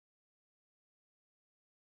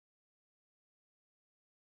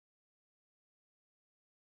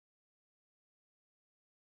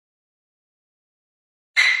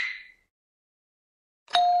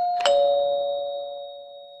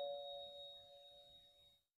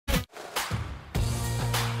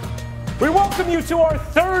We welcome you to our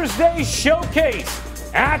Thursday showcase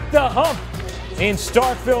at the Hump in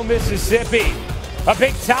Starkville, Mississippi. A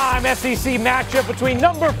big-time SEC matchup between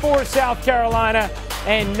number 4 South Carolina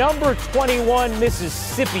and number 21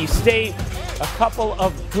 Mississippi State. A couple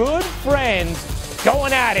of good friends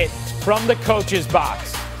going at it from the coach's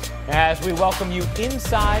box. As we welcome you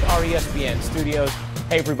inside our ESPN studios.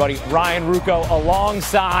 Hey everybody, Ryan Ruocco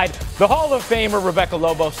alongside the Hall of Famer Rebecca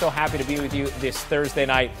Lobo. So happy to be with you this Thursday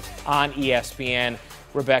night on ESPN.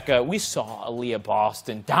 Rebecca, we saw Aaliyah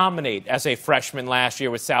Boston dominate as a freshman last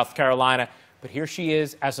year with South Carolina. But here she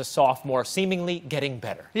is as a sophomore, seemingly getting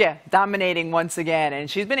better. Yeah, dominating once again.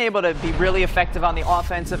 And she's been able to be really effective on the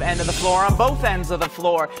offensive end of the floor, on both ends of the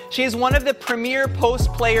floor. She is one of the premier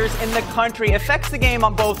post players in the country, affects the game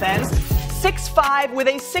on both ends. 6'5" with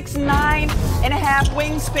a 6'9" and a half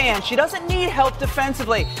wingspan. She doesn't need help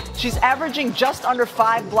defensively. She's averaging just under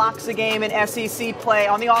 5 blocks a game in SEC play.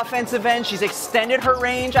 On the offensive end, she's extended her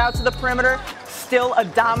range out to the perimeter. Still a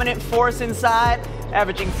dominant force inside,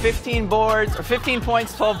 averaging 15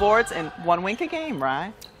 points, 12 boards, and 1 wink a game,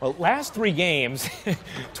 right? Well, last 3 games,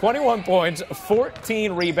 21 points,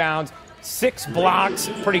 14 rebounds, 6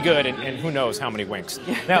 blocks, pretty good, and who knows how many winks.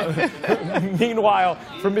 Now, meanwhile,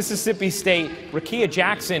 for Mississippi State, Rakia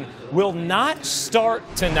Jackson will not start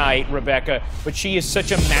tonight, Rebecca, but she is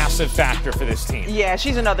such a massive factor for this team. Yeah,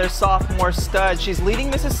 she's another sophomore stud. She's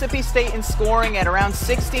leading Mississippi State in scoring at around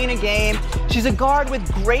 16 a game. She's a guard with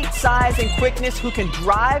great size and quickness who can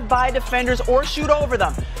drive by defenders or shoot over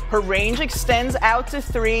them. Her range extends out to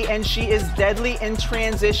 3, and she is deadly in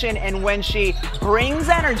transition, and when she brings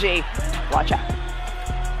energy, watch out.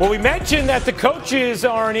 Well, we mentioned that the coaches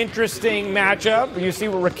are an interesting matchup. You see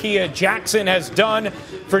what Rakia Jackson has done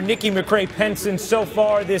for Nikki McCray-Penson so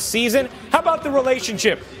far this season. How about the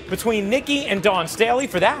relationship between Nikki and Dawn Staley?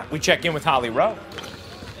 For that, we check in with Holly Rowe.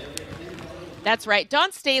 That's right.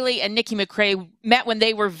 Dawn Staley and Nikki McCray met when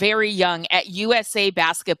they were very young at USA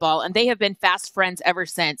Basketball, and they have been fast friends ever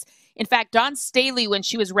since. In fact, Dawn Staley, when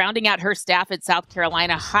she was rounding out her staff at South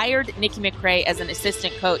Carolina, hired Nikki McCray as an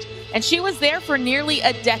assistant coach, and she was there for nearly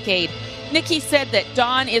a decade. Nikki said that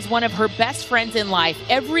Dawn is one of her best friends in life.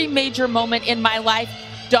 Every major moment in my life,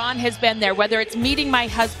 Dawn has been there, whether it's meeting my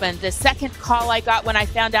husband, the second call I got when I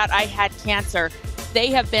found out I had cancer. They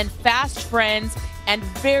have been fast friends and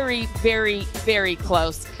very, very, very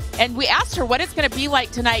close. And we asked her what it's going to be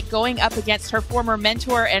like tonight going up against her former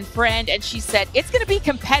mentor and friend, and she said, it's going to be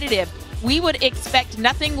competitive. We would expect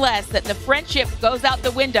nothing less that the friendship goes out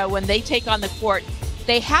the window when they take on the court.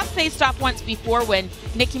 They have faced off once before when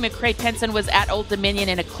Nikki McCray-Penson was at Old Dominion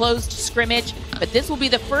in a closed scrimmage, but this will be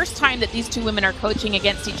the first time that these two women are coaching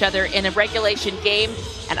against each other in a regulation game,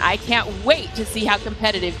 and I can't wait to see how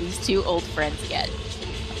competitive these two old friends get.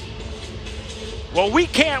 Well, we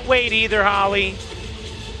can't wait either, Holly.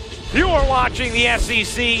 You are watching the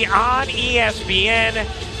SEC on ESPN.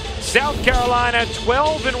 South Carolina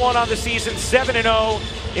 12-1 on the season,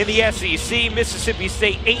 7-0 in the SEC. Mississippi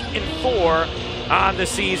State 8-4 on the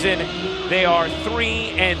season. They are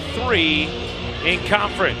 3-3 in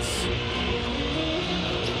conference.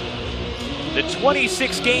 The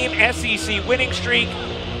 26-game SEC winning streak,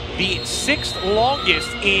 the 6th longest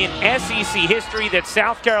in SEC history that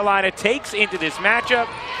South Carolina takes into this matchup.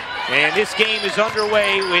 And this game is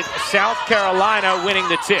underway with South Carolina winning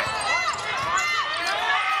the tip.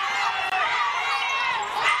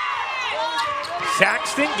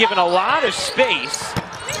 Saxton given a lot of space.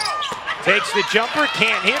 Takes the jumper,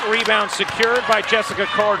 can't hit, rebound secured by Jessica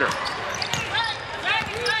Carter.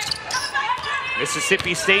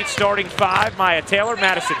 Mississippi State starting 5, Maya Taylor,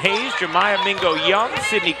 Madison Hayes, Jemiah Mingo-Young,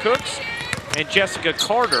 Sydney Cooks, and Jessica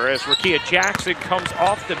Carter as Rakia Jackson comes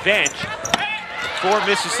off the bench for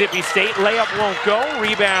Mississippi State. Layup won't go.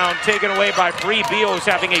 Rebound taken away by Bree Beal, who's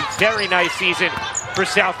having a very nice season for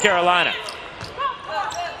South Carolina.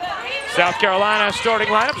 South Carolina starting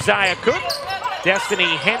lineup, Zia Cook,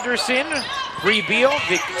 Destiny Henderson, Bree Beal,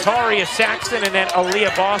 Victoria Saxton, and then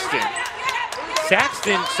Aaliyah Boston.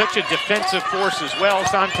 Saxton, such a defensive force as well,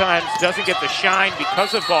 sometimes doesn't get the shine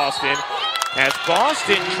because of Boston. As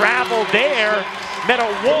Boston traveled there, met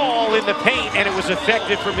a wall in the paint, and it was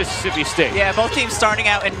effective for Mississippi State. Yeah, both teams starting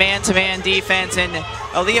out in man-to-man defense, and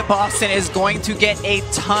Aaliyah Boston is going to get a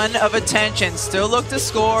ton of attention. Still looked to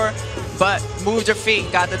score, but moved her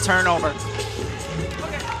feet, got the turnover.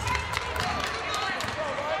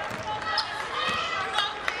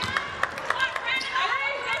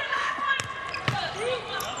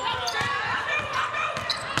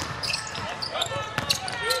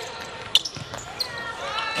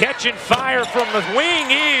 Catching fire from the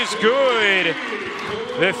wing is good.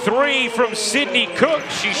 The three from Sydney Cook.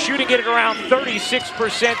 She's shooting it at around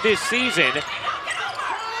 36% this season.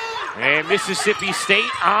 And Mississippi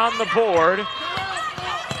State on the board.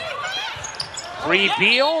 Bree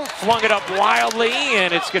Beal flung it up wildly,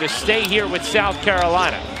 and it's going to stay here with South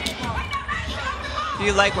Carolina.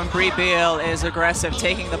 You like when Bree Beal is aggressive,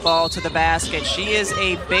 taking the ball to the basket. She is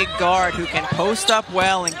a big guard who can post up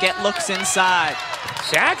well and get looks inside.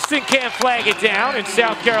 Saxton can't flag it down, and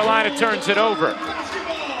South Carolina turns it over.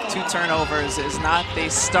 2 turnovers is not the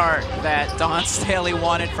start that Dawn Staley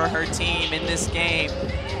wanted for her team in this game.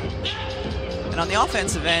 And on the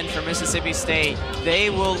offensive end for Mississippi State, they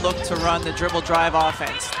will look to run the dribble drive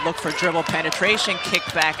offense. Look for dribble penetration, kick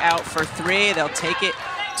back out for 3. They'll take it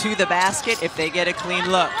to the basket if they get a clean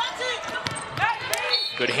look.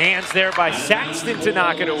 Good hands there by Saxton to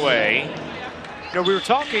knock it away. You know, we were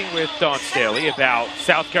talking with Dawn Staley about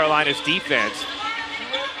South Carolina's defense,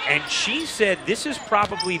 and she said this is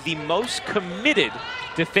probably the most committed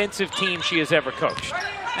defensive team she has ever coached.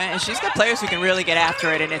 And she's got players who can really get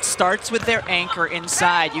after it, and it starts with their anchor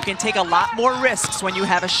inside. You can take a lot more risks when you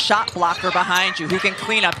have a shot blocker behind you who can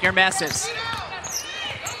clean up your messes.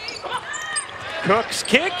 Cooks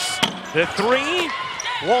kicks, the 3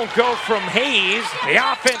 won't go from Hayes.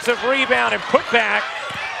 The offensive rebound and putback,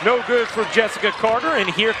 no good for Jessica Carter, and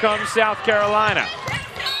here comes South Carolina.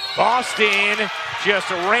 Boston just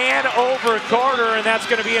ran over Carter, and that's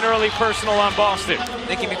going to be an early personal on Boston.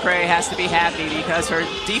 Nikki McCray has to be happy because her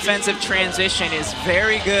defensive transition is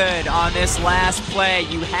very good on this last play.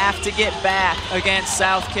 You have to get back against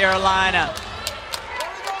South Carolina.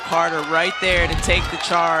 Carter right there to take the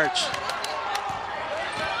charge.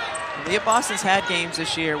 Leah Boston's had games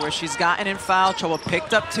this year where she's gotten in foul trouble,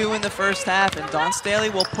 picked up 2 in the first half, and Dawn Staley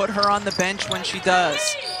will put her on the bench when she does.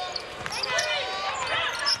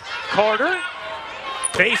 Carter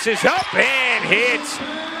faces up and hits.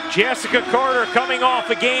 Jessica Carter coming off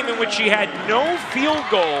a game in which she had no field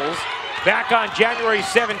goals back on January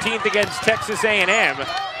 17th against Texas A&M.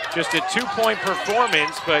 Just a 2-point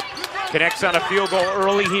performance, but connects on a field goal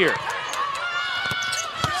early here.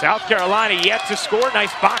 South Carolina yet to score.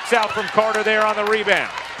 Nice box out from Carter there on the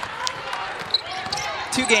rebound.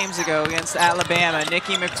 2 games ago against Alabama,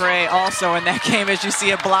 Nikki McCray also in that game, as you see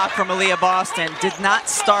a block from Aaliyah Boston, did not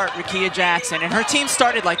start Rickea Jackson. And her team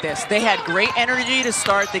started like this. They had great energy to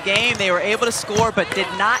start the game. They were able to score, but did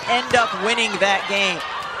not end up winning that game.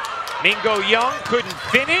 Mingo Young couldn't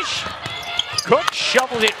finish. Cook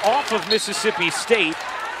shoveled it off of Mississippi State,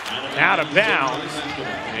 out of bounds,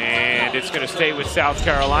 and it's going to stay with South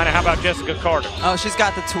Carolina. How about Jessica Carter? Oh, she's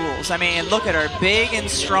got the tools. I mean, look at her, big and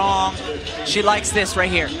strong. She likes this right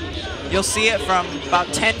here. You'll see it from about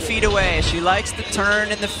 10 feet away. She likes the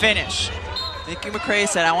turn and the finish. Nikki McCray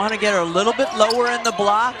said, I want to get her a little bit lower in the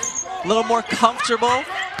block, a little more comfortable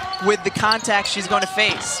with the contact she's going to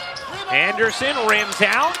face. Anderson rims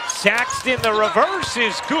out. Saxton, the reverse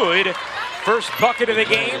is good. First bucket of the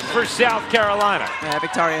game for South Carolina. Yeah,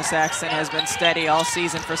 Victoria Saxton has been steady all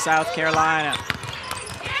season for South Carolina.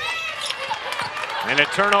 And a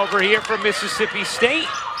turnover here from Mississippi State.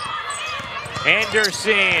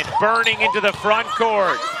 Anderson burning into the front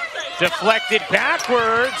court. Deflected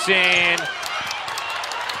backwards, and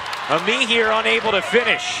Ami here unable to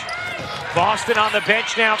finish. Boston on the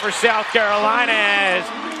bench now for South Carolina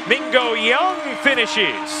as Mingo Young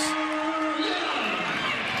finishes.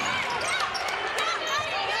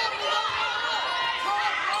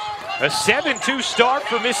 A 7-2 start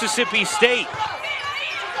for Mississippi State.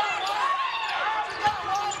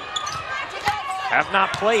 Have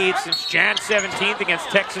not played since Jan 17th against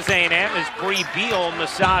Texas A&M as Bree Beal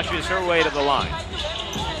massages her way to the line.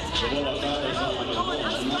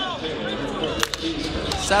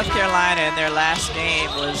 South Carolina in their last game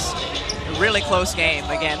was a really close game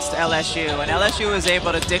against LSU, and LSU was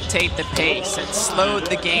able to dictate the pace and slowed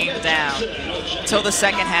the game down until the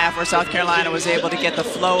second half, where South Carolina was able to get the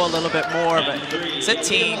flow a little bit more. But it's a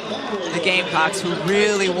team, the Gamecocks, who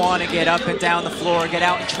really want to get up and down the floor, get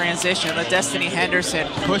out in transition. Let Destiny Henderson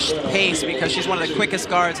push the pace because she's one of the quickest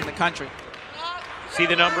guards in the country. See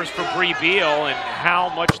the numbers for Bree Beal and how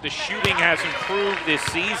much the shooting has improved this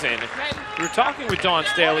season. We were talking with Dawn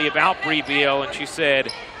Staley about Bree Beal, and she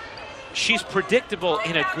said she's predictable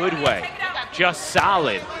in a good way, just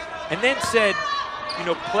solid. And then said, you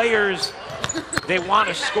know, players, they want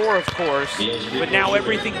to score, of course, but now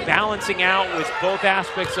everything balancing out with both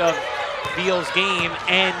aspects of Beal's game,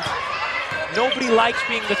 and nobody likes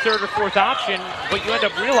being the third or fourth option, but you end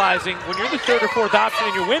up realizing when you're the third or fourth option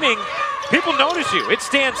and you're winning, people notice you. It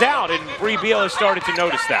stands out, and Bree Beal has started to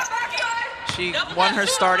notice that. She won her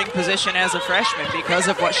starting position as a freshman because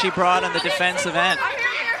of what she brought on the defensive end.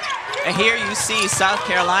 And here you see South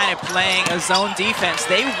Carolina playing a zone defense.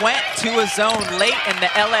 They went to a zone late in the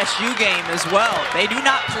LSU game as well. They do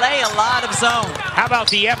not play a lot of zone. How about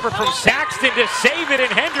the effort from Saxton to save it,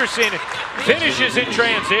 and Henderson finishes in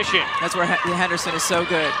transition. That's where Henderson is so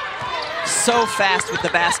good. So fast with the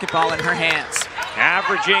basketball in her hands.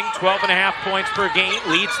 Averaging 12.5 points per game,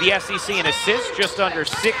 leads the SEC in assists, just under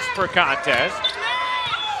 6 per contest.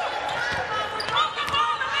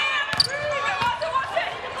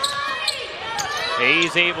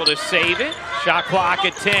 Hayes able to save it. Shot clock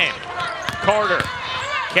at 10. Carter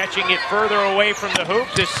catching it further away from the hoop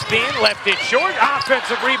to spin, left it short.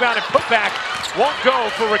 Offensive rebound and putback won't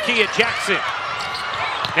go for Rakia Jackson.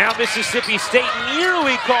 Now Mississippi State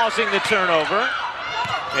nearly causing the turnover,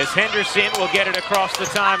 as Henderson will get it across the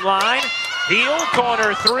timeline. Beal,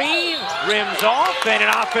 corner three, rims off, and an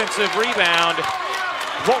offensive rebound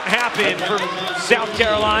won't happen for South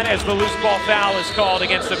Carolina as the loose ball foul is called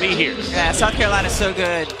against the B here. Yeah, South Carolina's so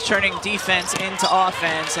good, turning defense into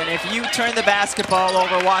offense, and if you turn the basketball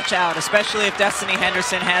over, watch out, especially if Destiny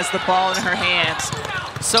Henderson has the ball in her hands.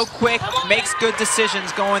 So quick, makes good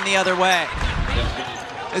decisions going the other way.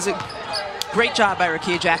 It's a great job by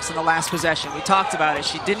Rakia Jackson the last possession. We talked about it.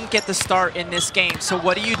 She didn't get the start in this game. So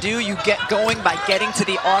what do? You get going by getting to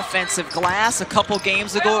the offensive glass. A couple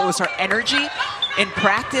games ago, it was her energy in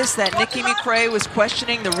practice that Nikki McCray was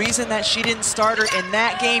questioning. The reason that she didn't start her in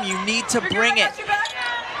that game, you need to bring it.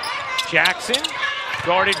 Jackson,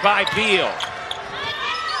 guarded by Beal.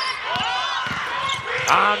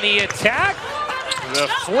 On the attack, the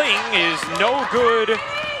fling is no good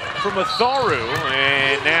from Atharu,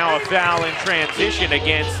 and now a foul in transition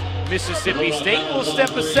against Mississippi State. Will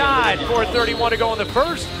step aside. 4:31 to go in the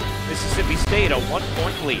first. Mississippi State a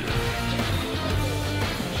 1-point lead.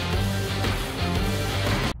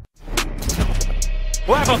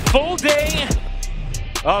 We'll have a full day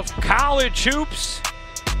of college hoops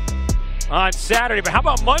on Saturday, but how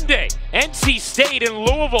about Monday? NC State in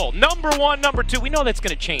Louisville, #1, #2. We know that's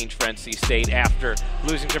going to change for NC State after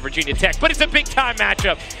losing to Virginia Tech, but it's a big-time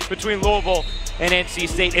matchup between Louisville and NC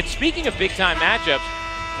State. And speaking of big-time matchups,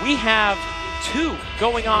 we have two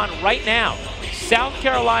going on right now. South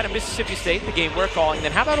Carolina, Mississippi State, the game we're calling.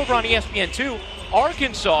 Then how about over on ESPN2,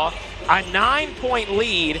 Arkansas, a 9-point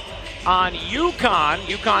lead on UConn.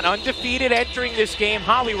 UConn undefeated entering this game.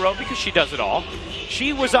 Holly Rowe, because she does it all.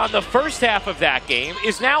 She was on the first half of that game,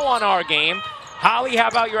 is now on our game. Holly, how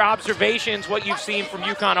about your observations, what you've seen from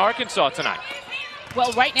UConn Arkansas tonight?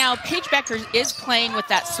 Well, right now, Paige Becker is playing with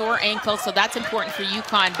that sore ankle, so that's important for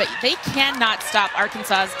UConn, but they cannot stop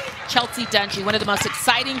Arkansas's Chelsea Dungy, one of the most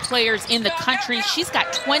exciting players in the country. She's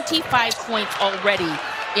got 25 points already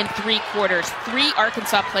in 3 quarters. 3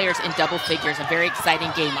 Arkansas players in double figures. A very exciting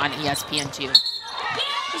game on ESPN2.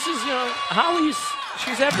 This is, Holly's,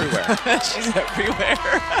 she's everywhere. She's everywhere.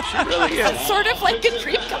 She really is. It's sort of like a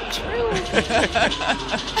dream come true.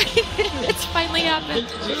 It's finally happened.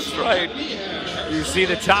 That's right. You see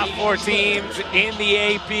the top 4 teams in the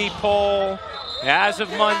AP poll. As of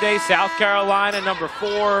Monday, South Carolina,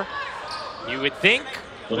 #4. You would think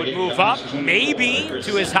would move up maybe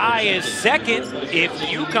to as high as 2nd if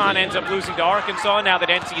UConn ends up losing to Arkansas now that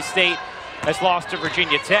NC State has lost to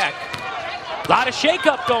Virginia Tech. A lot of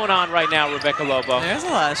shakeup going on right now, Rebecca Lobo. There's a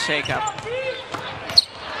lot of shakeup.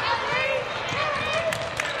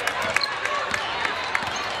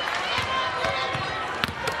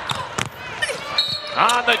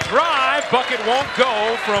 On the drive, bucket won't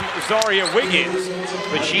go from Zaria Wiggins,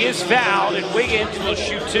 but she is fouled, and Wiggins will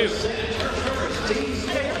shoot 2.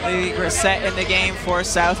 They were set in the game for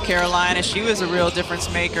South Carolina. She was a real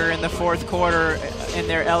difference maker in the 4th quarter in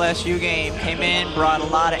their LSU game. Came in, brought a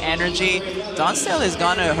lot of energy. Dawn Staley has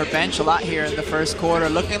gone to her bench a lot here in the 1st quarter,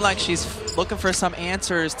 looking like she's looking for some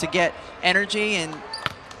answers to get energy and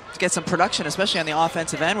to get some production, especially on the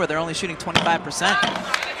offensive end where they're only shooting 25%.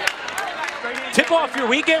 Tip off your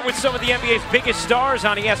weekend with some of the NBA's biggest stars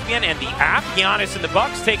on ESPN and the app. Giannis and the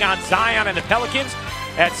Bucks take on Zion and the Pelicans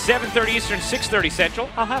at 7:30 Eastern, 6:30 Central.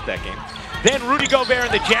 I'll have that game. Then Rudy Gobert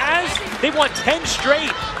and the Jazz. They won 10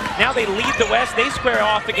 straight. Now they lead the West. They square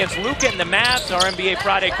off against Luka and the Mavs. Our NBA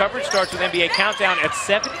Friday coverage starts with NBA Countdown at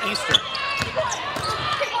 7 Eastern.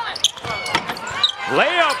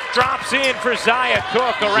 Layup drops in for Zia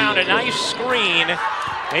Cook around a nice screen.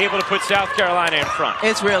 Able to put South Carolina in front.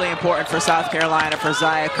 It's really important for South Carolina for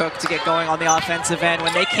Zia Cook to get going on the offensive end.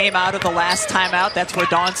 When they came out of the last timeout, that's where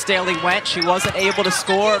Dawn Staley went. She wasn't able to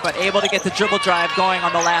score, but able to get the dribble drive going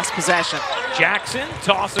on the last possession. Jackson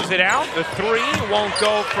tosses it out. The 3 won't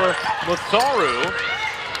go for Matharu.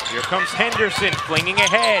 Here comes Henderson flinging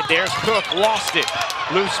ahead. There's Cook, lost it.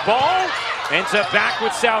 Loose ball, ends up back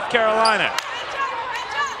with South Carolina.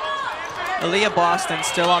 Aaliyah Boston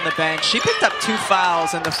still on the bench. She picked up 2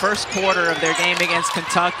 fouls in the first quarter of their game against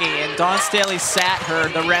Kentucky, and Dawn Staley sat her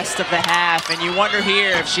the rest of the half. And you wonder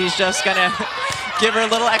here if she's just gonna give her a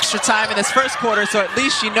little extra time in this first quarter, so at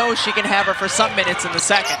least she knows she can have her for some minutes in the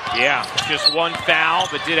second. Yeah, just 1 foul,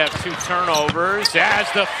 but did have 2 turnovers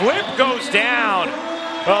as the flip goes down.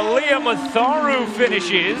 Aaliyah Matharu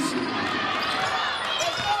finishes.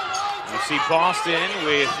 You see Boston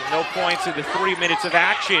with no points in the 3 minutes of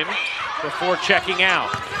action before checking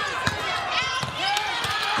out.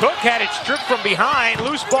 Cook had it stripped from behind.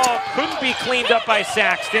 Loose ball couldn't be cleaned up by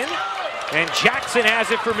Saxton. And Jackson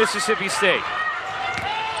has it for Mississippi State.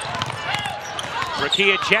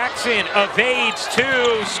 Rakia Jackson evades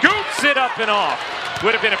 2, scoops it up and off.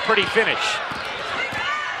 Would have been a pretty finish.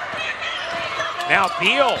 Now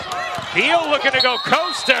Beal. Beal looking to go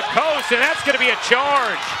coast to coast, and that's going to be a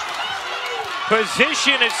charge.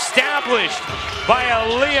 Position established by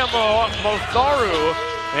Aaliyah Matharu,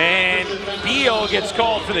 and Beal gets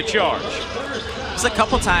called for the charge. It's a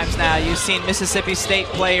couple times now you've seen Mississippi State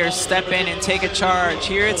players step in and take a charge.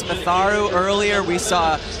 Here it's Matharu. Earlier we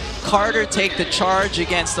saw Carter take the charge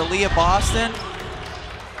against Aaliyah Boston,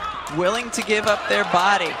 willing to give up their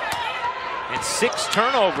body. And 6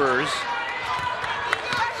 turnovers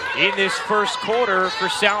in this first quarter for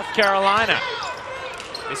South Carolina.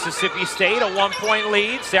 Mississippi State a 1-point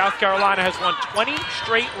lead. South Carolina has won 20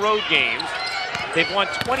 straight road games. They've won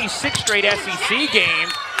 26 straight SEC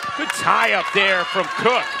games. Good tie up there from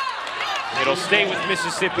Cook. It'll stay with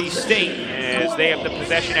Mississippi State as they have the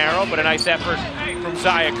possession arrow, but a nice effort from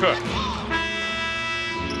Zia Cook.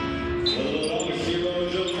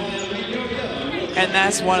 And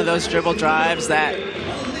that's one of those dribble drives that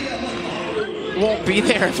won't be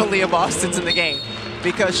there if Aaliyah Boston's in the game,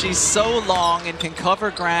 because she's so long and can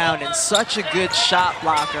cover ground and such a good shot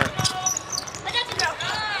blocker.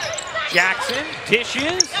 Jackson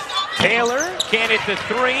dishes. Taylor can't hit the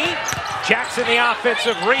 3. Jackson the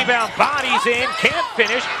offensive rebound, bodies in, can't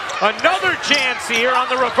finish. Another chance here on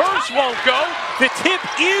the reverse, won't go. The tip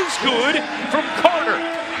is good from Carter.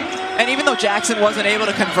 And even though Jackson wasn't able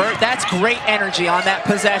to convert, that's great energy on that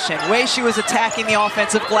possession. The way she was attacking the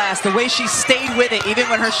offensive glass, the way she stayed with it even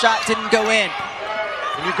when her shot didn't go in.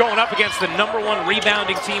 And you're going up against the #1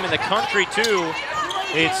 rebounding team in the country too.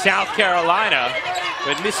 It's South Carolina,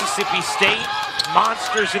 but Mississippi State,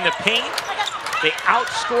 monsters in the paint. They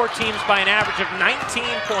outscore teams by an average of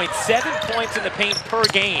 19.7 points in the paint per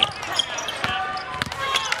game.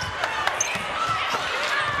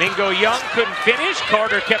 Mingo Young couldn't finish.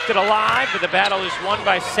 Carter kept it alive, but the battle is won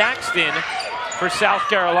by Saxton for South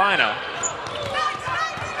Carolina.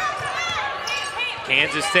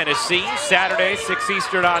 Kansas, Tennessee, Saturday, 6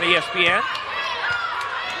 Eastern on ESPN.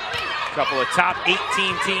 A couple of top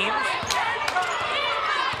 18 teams.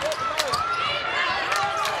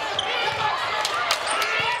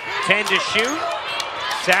 Ten to shoot.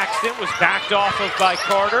 Saxton was backed off of by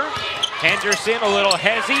Carter. Henderson a little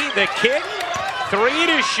hezzy. The kick. 3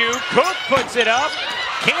 to shoot. Cook puts it up.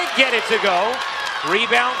 Can't get it to go.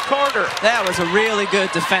 Rebound Carter. That was a really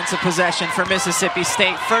good defensive possession for Mississippi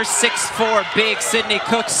State. First 6'4" big Sydney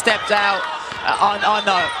Cook stepped out on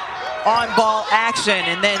the on-ball action,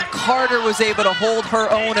 and then Carter was able to hold her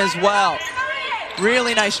own as well.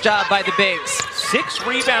 Really nice job by the bigs. 6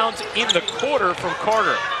 rebounds in the quarter from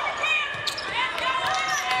Carter.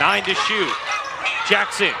 9 to shoot.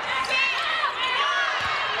 Jackson.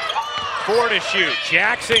 4 to shoot.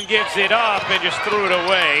 Jackson gives it up and just threw it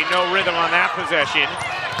away. No rhythm on that possession.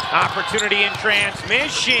 Opportunity in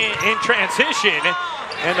transition,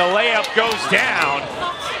 and the layup goes down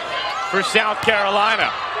for South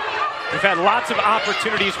Carolina. We've had lots of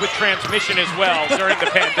opportunities with transmission as well during the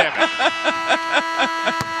pandemic.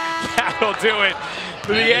 That'll do it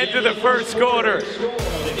for the end of the first quarter.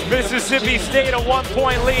 Mississippi State a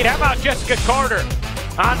 1-point lead. How about Jessica Carter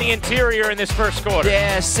on the interior in this first quarter?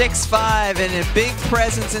 Yeah, 6'5" and a big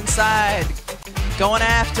presence inside, going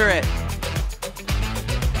after it.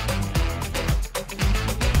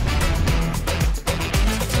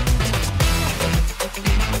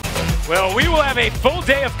 Well, we will have a full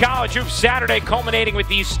day of college hoops Saturday, culminating with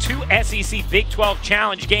these 2 SEC Big 12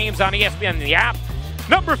 Challenge games on ESPN and the app.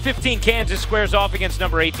 Number 15 Kansas squares off against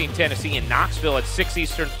number 18 Tennessee in Knoxville at 6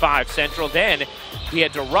 Eastern, 5 Central. Then we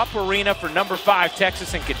head to Rupp Arena for number 5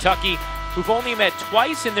 Texas and Kentucky, who've only met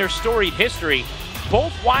twice in their storied history.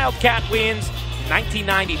 Both Wildcat wins,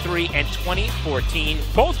 1993 and 2014.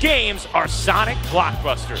 Both games are Sonic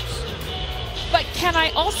blockbusters. But can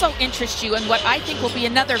I also interest you in what I think will be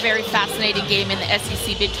another very fascinating game in the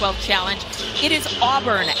SEC Big 12 Challenge? It is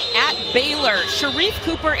Auburn at Baylor. Sharif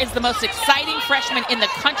Cooper is the most exciting freshman in the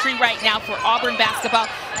country right now for Auburn basketball.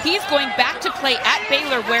 He's going back to play at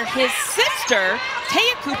Baylor, where his sister,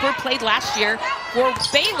 Taya Cooper, played last year for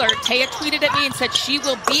Baylor. Taya tweeted at me and said she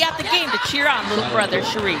will be at the game to cheer on little brother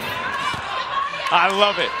Sharif. I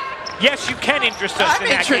love it. Yes, you can interest us in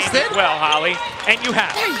that game as well, Holly. And you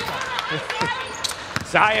have. There you go.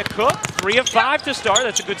 Zaya Cook, 3 of 5 to start.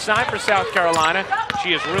 That's a good sign for South Carolina.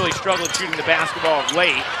 She has really struggled shooting the basketball of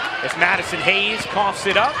late. As Madison Hayes coughs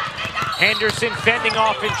it up. Henderson fending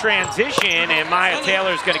off in transition, and Maya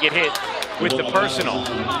Taylor's going to get hit with the personal.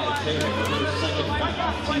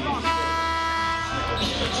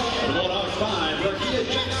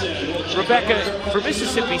 Rebecca, for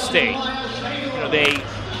Mississippi State, they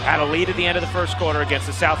had a lead at the end of the first quarter against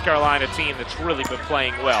the South Carolina team that's really been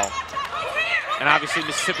playing well. And obviously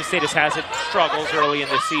Mississippi State has had struggles early in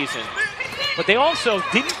the season. But they also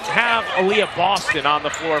didn't have Aaliyah Boston on the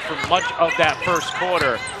floor for much of that first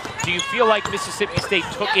quarter. Do you feel like Mississippi State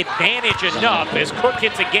took advantage enough as Cook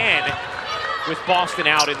hits again with Boston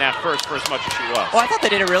out in that first for as much as she was? Well, I thought they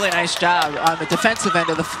did a really nice job on the defensive end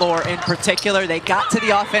of the floor in particular. They got to the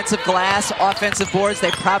offensive glass, offensive boards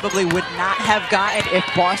they probably would not have gotten if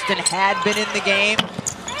Boston had been in the game.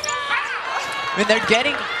 I mean, they're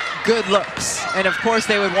getting good looks, and of course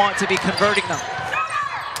they would want to be converting them.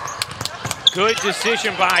 Good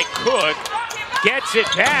decision by Cook. Gets it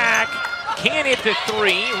back. Can't hit the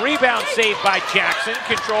 3. Rebound saved by Jackson.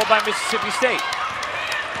 Controlled by Mississippi State.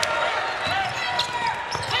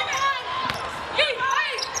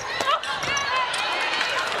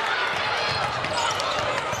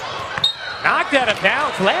 Knocked out of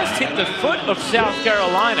bounds. Last hit the foot of South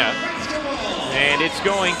Carolina. And it's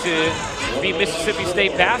going to be Mississippi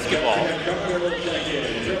State basketball.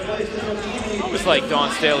 Almost like Dawn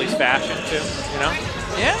Staley's fashion, too, you know?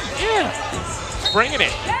 Yeah? Yeah. Bringing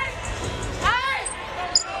it.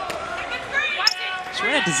 Is she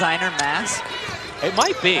wearing a designer mask? It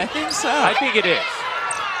might be. I think so. I think it is.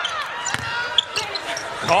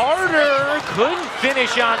 Carter couldn't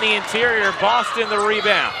finish on the interior. Boston the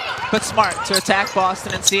rebound. But smart to attack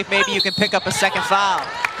Boston and see if maybe you can pick up a second foul.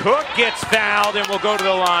 Cook gets fouled and will go to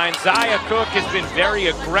the line. Zaya Cook has been very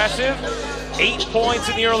aggressive. 8 points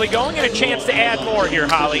in the early going and a chance to add more here,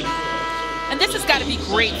 Holly. And this has got to be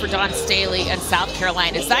great for Dawn Staley and South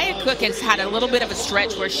Carolina. Zaya Cook has had a little bit of a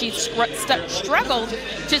stretch where she's struggled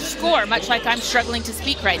to score, much like I'm struggling to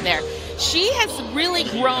speak right there. She has really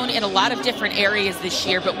grown in a lot of different areas this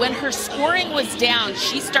year, but when her scoring was down,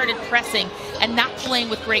 she started pressing and not playing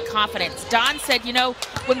with great confidence. Dawn said, you know,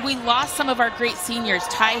 when we lost some of our great seniors,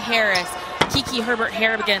 Ty Harris, Kiki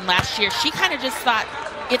Herbert-Harrigan last year, she kind of just thought,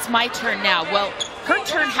 it's my turn now. Well, her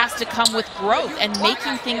turn has to come with growth and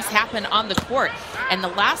making things happen on the court. And the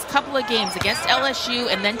last couple of games against LSU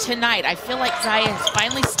and then tonight, I feel like Zaya has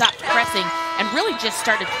finally stopped pressing and really just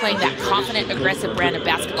started playing that confident, aggressive brand of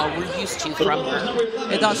basketball we're used to from her.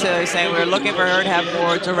 It's also saying we're looking for her to have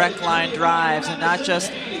more direct line drives and not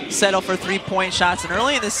just settle for three-point shots. And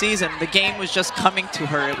early in the season, the game was just coming to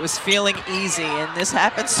her. It was feeling easy, and this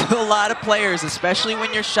happens to a lot of players, especially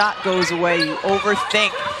when your shot goes away. You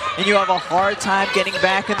overthink, and you have a hard time getting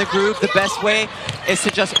back in the groove. The best way is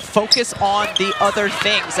to just focus on the other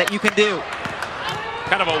things that you can do.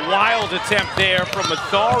 Kind of a wild attempt there from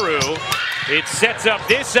Matharu. It sets up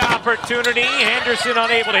this opportunity. Henderson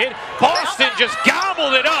unable to hit. Boston just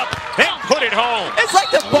gobbled it up and put it home. It's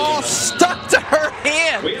like the ball stuck to her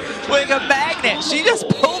hand like a magnet. She just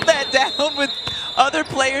pulled that down with other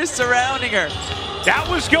players surrounding her. That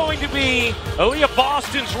was going to be Aaliyah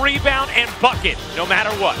Boston's rebound and bucket, no matter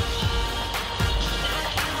what.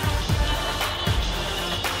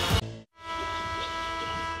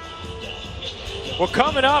 Well,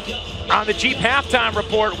 coming up on the Jeep Halftime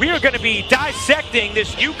Report, we are going to be dissecting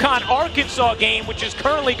this UConn-Arkansas game, which is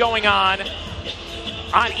currently going on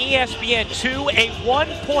ESPN2. A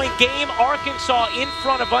one-point game, Arkansas in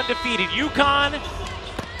front of undefeated UConn,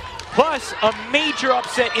 plus a major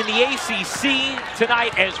upset in the ACC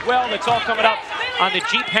tonight as well. That's all coming up on the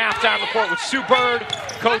Jeep Halftime Report with Sue Bird,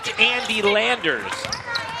 Coach Andy Landers.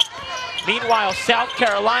 Meanwhile, South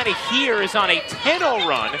Carolina here is on a 10-0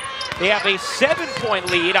 run. They have a 7-point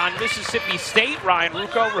lead on Mississippi State. Ryan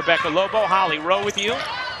Rucco, Rebecca Lobo, Holly Rowe with you.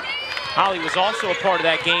 Holly was also a part of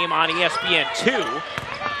that game on ESPN2,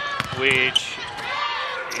 which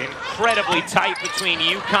incredibly tight between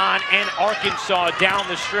UConn and Arkansas down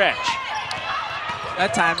the stretch.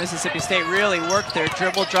 That time Mississippi State really worked their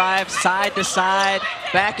dribble drive, side to side,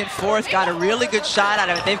 back and forth, got a really good shot out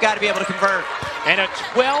of it. They've got to be able to convert. And a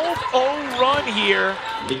 12-0 run here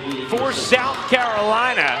for South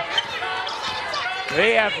Carolina.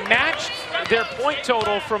 They have matched their point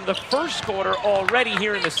total from the first quarter already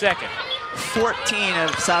here in the second. 14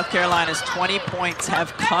 of South Carolina's 20 points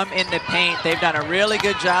have come in the paint. They've done a really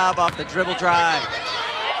good job off the dribble drive.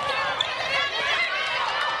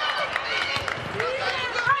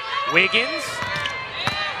 Wiggins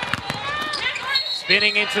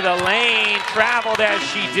spinning into the lane, traveled as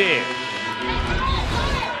she did.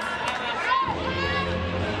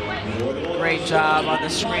 Great job on the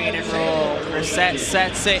screen and roll. Brissett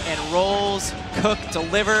sets it and rolls. Cook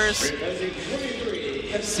delivers.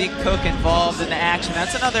 See Cook involved in the action.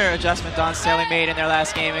 That's another adjustment Dawn Staley made in their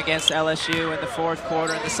last game against LSU in the fourth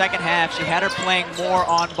quarter. In the second half, she had her playing more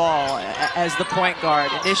on ball as the point guard,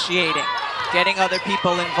 initiating, getting other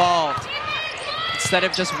people involved, instead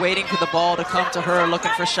of just waiting for the ball to come to her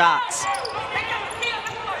looking for shots.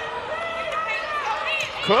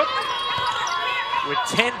 Cook with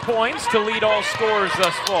 10 points to lead all scorers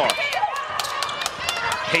thus far.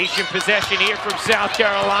 Patient possession here from South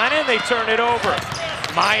Carolina, and they turn it over.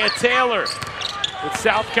 Maya Taylor with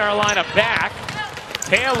South Carolina back.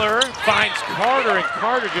 Taylor finds Carter, and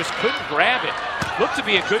Carter just couldn't grab it. Looked to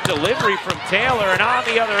be a good delivery from Taylor, and on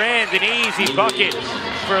the other end, an easy bucket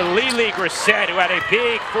for Lily Grissett, who had a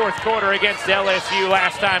big fourth quarter against LSU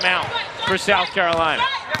last time out for South Carolina.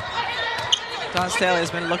 Dawn Staley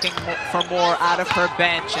has been looking for more out of her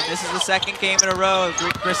bench, and this is the second game in a row.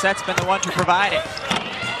 Grissett's been the one to provide it.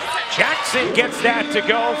 Jackson gets that to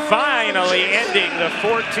go, finally ending the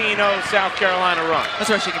 14-0 South Carolina run. That's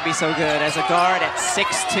where she can be so good. As a guard at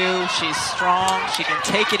 6'2", she's strong. She can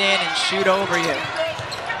take it in and shoot over you.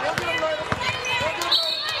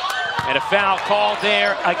 And a foul called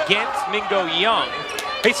there against Mingo Young.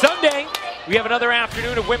 Hey, Sunday, we have another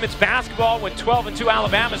afternoon of women's basketball when 12-2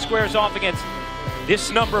 Alabama squares off against this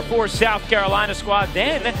number 4 South Carolina squad.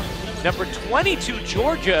 Then number 22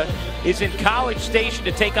 Georgia is in College Station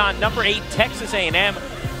to take on number 8 Texas A&M.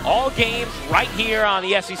 All games right here on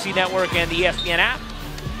the SEC Network and the ESPN app.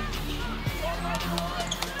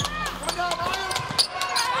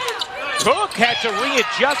 Cook had to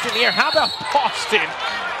readjust in the air. How about Boston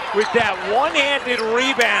with that one-handed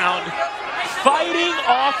rebound, fighting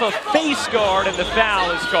off a face guard, and the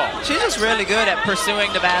foul is called. She's just really good at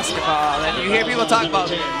pursuing the basketball. And you hear people talk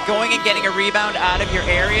about going and getting a rebound out of your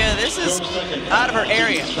area. This is out of her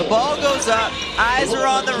area. The ball goes up, eyes are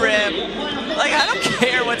on the rim. Like, I don't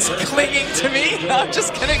care what's clinging to me. I'm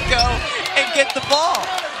just gonna go and get the ball.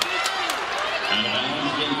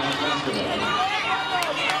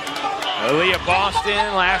 Aaliyah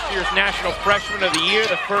Boston, last year's National Freshman of the Year,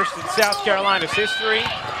 the first in South Carolina's history.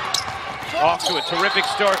 Off to a terrific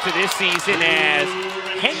start to this season as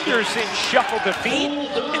Henderson shuffled the feet,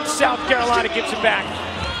 and South Carolina gives it back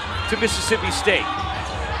to Mississippi State.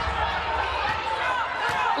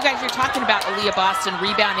 Well, guys, you're talking about Aaliyah Boston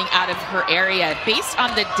rebounding out of her area. Based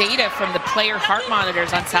on the data from the player heart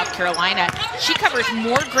monitors on South Carolina, she covers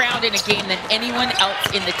more ground in a game than anyone else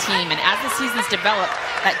in the team. And as the seasons develop,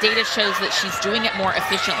 that data shows that she's doing it more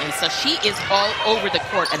efficiently. So she is all over the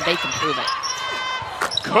court, and they can prove it.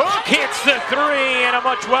 Cook hits the three, and a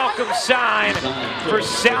much welcome sign for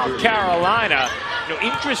South Carolina. You know,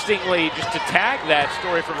 interestingly, just to tag that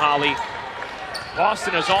story from Holly,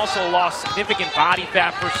 Boston has also lost significant body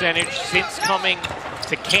fat percentage since coming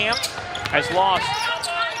to camp. Has lost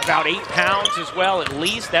about 8 pounds as well, at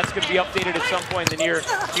least. That's going to be updated at some point in the near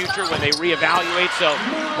future when they reevaluate. So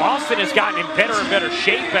Boston has gotten in better and better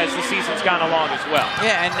shape as the season's gone along as well.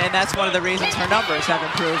 Yeah, and that's one of the reasons her numbers have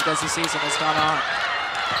improved as the season has gone on.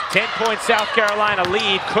 10-point South Carolina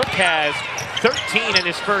lead. Cook has 13 in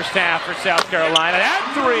his first half for South Carolina. That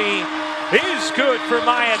three is good for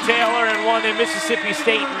Maya Taylor, and one that Mississippi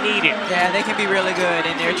State needed. Yeah, they can be really good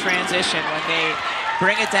in their transition when they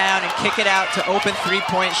bring it down and kick it out to open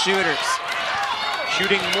three-point shooters.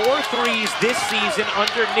 Shooting more threes this season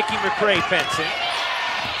under Nikki McCray-Penson.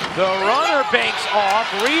 The runner banks off.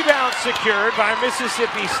 Rebound secured by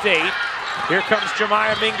Mississippi State. Here comes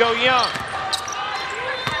Jemiah Mingo Young.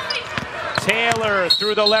 Taylor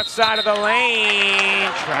through the left side of the lane,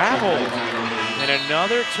 traveled. And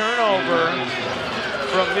another turnover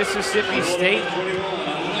from Mississippi State.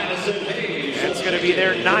 That's going to be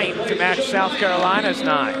their 9th to match South Carolina's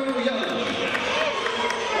 9.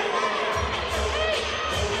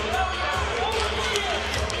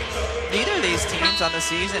 Neither of these teams on the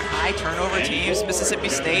season, high turnover teams. Mississippi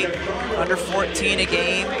State under 14 a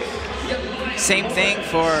game. Same thing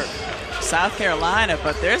for South Carolina,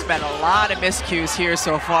 but there's been a lot of miscues here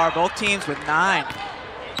so far, both teams with 9.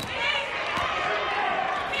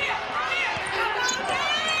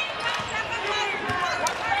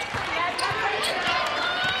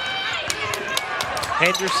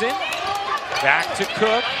 Henderson back to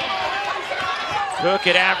Cook. Cook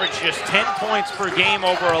had averaged just 10 points per game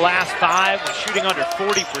over her last 5, was shooting under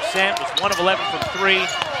 40%, was 1 of 11 from 3,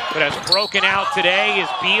 but has broken out today as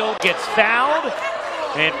Beal gets fouled,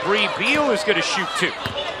 and Bree Beal is going to shoot 2.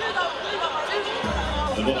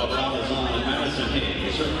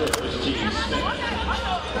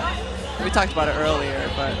 We talked about it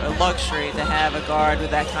earlier, but a luxury to have a guard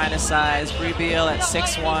with that kind of size. Bree Beal at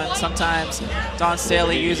 6'1". Sometimes Dawn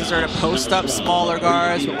Staley uses her to post up smaller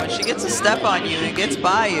guards, but when she gets a step on you and gets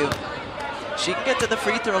by you, she can get to the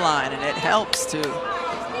free throw line, and it helps to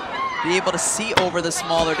be able to see over the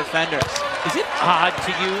smaller defenders. Is it odd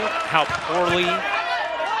to you how poorly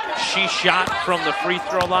she shot from the free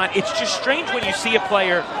throw line? It's just strange when you see a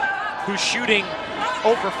player who's shooting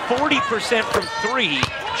over 40% from 3,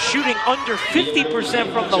 shooting under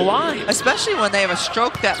 50% from the line. Especially when they have a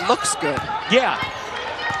stroke that looks good. Yeah.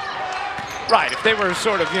 Right, if they were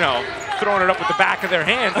sort of, throwing it up with the back of their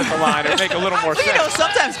hands at the line, it'd make a little more sense.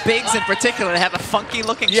 Sometimes bigs in particular have a funky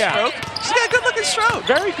looking stroke. She's got a good looking stroke.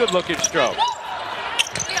 Very good looking stroke.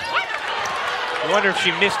 I wonder if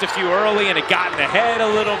she missed a few early and had gotten ahead a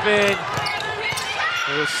little bit.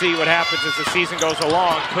 We'll see what happens as the season goes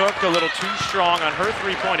along. Cook a little too strong on her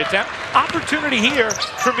three-point attempt. Opportunity here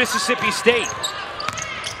for Mississippi State.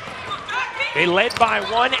 They led by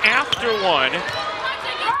 1 after 1.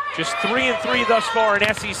 Just 3 and 3 thus far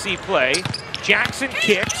in SEC play. Jackson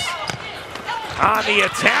kicks. On the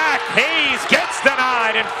attack, Hayes gets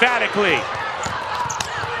denied emphatically.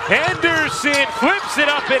 Henderson flips it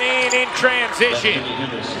up and in transition.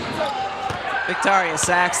 Victoria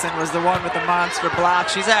Saxton was the one with the monster block.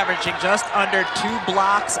 She's averaging just under 2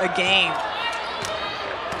 blocks a game.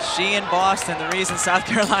 She and Boston, the reason South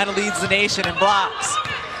Carolina leads the nation in blocks.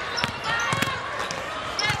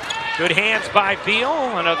 Good hands by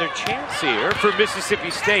Beal. Another chance here for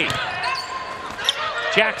Mississippi State.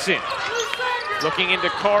 Jackson looking into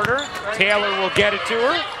Carter. Taylor will get it to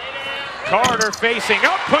her. Carter facing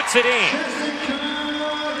up, puts it in.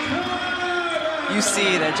 You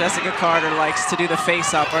see that Jessica Carter likes to do the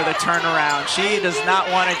face-up or the turnaround. She does not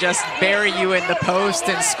want to just bury you in the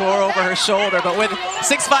post and score over her shoulder, but with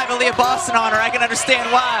 6'5" Aaliyah Boston on her, I can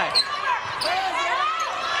understand why.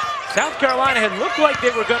 South Carolina had looked like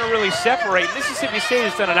they were going to really separate. Mississippi State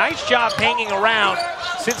has done a nice job hanging around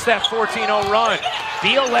since that 14-0 run.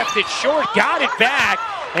 Beal left it short, got it back,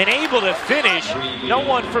 and able to finish. No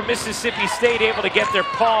one from Mississippi State able to get their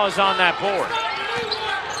paws on that board.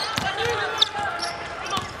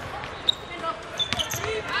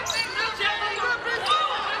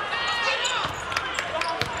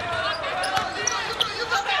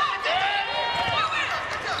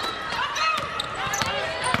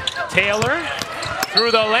 Taylor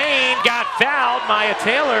through the lane, got fouled. Maya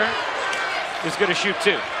Taylor is going to shoot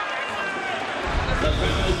 2.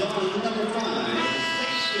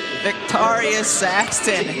 Victoria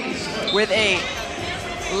Saxton with a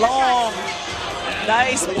long,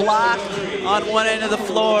 nice block on one end of the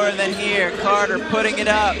floor, and then here, Carter putting it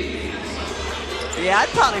up. Yeah, I'd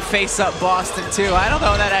probably face up Boston too. I don't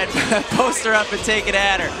know that I'd post her up and take it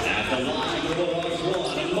at her.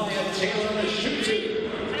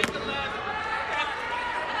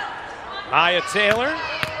 Maya Taylor,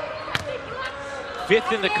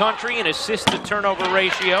 5th in the country in assist-to-turnover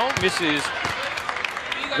ratio, misses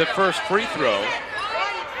the first free throw.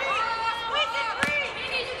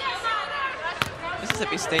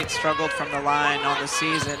 Mississippi State struggled from the line on the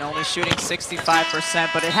season, only shooting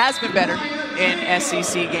 65%, but it has been better in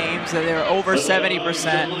SEC games. They were over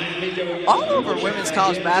 70%. All over women's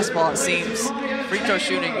college basketball, it seems, free throw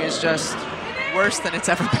shooting is just worse than it's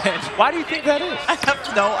ever been. Why do you think that is? I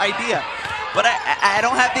have no idea. But I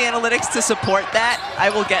don't have the analytics to support that. I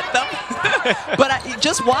will get them. But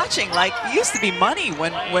just watching, like, it used to be money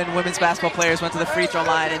when women's basketball players went to the free throw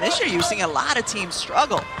line. And this year, you're seeing a lot of teams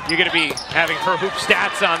struggle. You're going to be having her hoop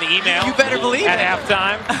stats on the email. You better believe at it.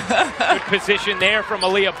 halftime. Good position there from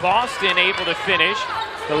Aaliyah Boston, able to finish.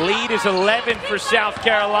 The lead is 11 for South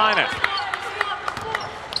Carolina.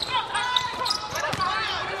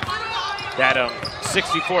 That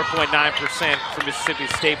 64.9% for Mississippi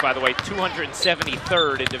State, by the way,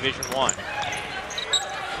 273rd in Division I.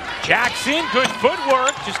 Jackson, good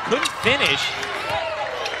footwork, just couldn't finish.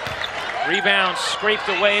 Rebound scraped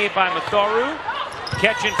away by Matharu.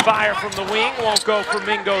 Catching fire from the wing, won't go for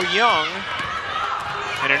Mingo Young.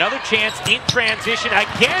 And another chance in transition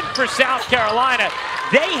again for South Carolina.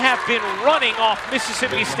 They have been running off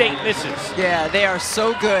Mississippi State misses. Yeah, they are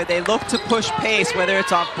so good. They look to push pace, whether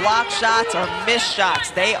it's on block shots or missed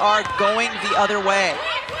shots. They are going the other way.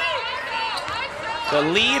 The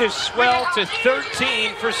lead has swelled to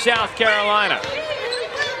 13 for South Carolina.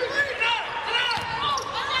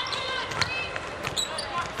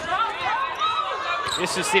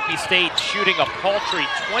 Mississippi State shooting a paltry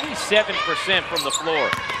 27% from the floor.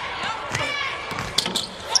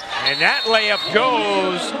 And that layup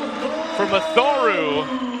goes from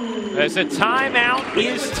Athoru as a timeout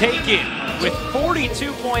is taken with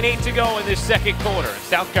 42.8 to go in this second quarter.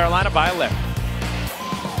 South Carolina by 11.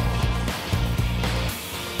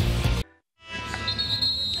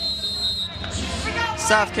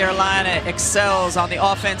 South Carolina excels on the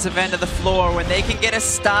offensive end of the floor when they can get a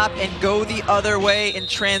stop and go the other way in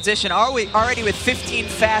transition. Already with 15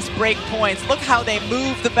 fast break points. Look how they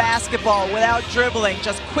move the basketball without dribbling.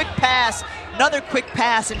 Just quick pass, another quick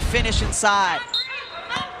pass, and finish inside.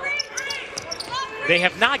 They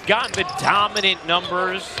have not gotten the dominant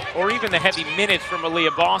numbers or even the heavy minutes from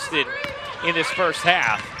Aaliyah Boston in this first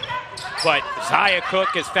half. But Zaya Cook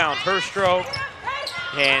has found her stroke.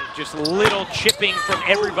 And just little chipping from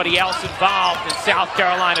everybody else involved in South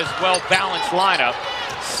Carolina's well-balanced lineup.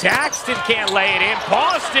 Saxton can't lay it in.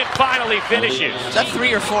 Boston finally finishes. That's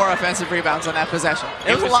 3 or 4 offensive rebounds on that possession.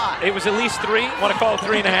 It was a lot. It was at least 3. Want to call it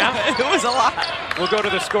 3.5? It was a lot. We'll go to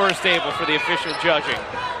the scores table for the official judging.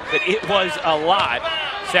 But it was a lot.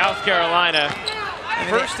 South Carolina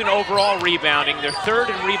first in overall rebounding. Their third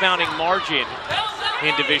in rebounding margin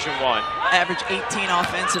in Division I. Average 18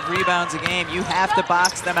 offensive rebounds a game. You have to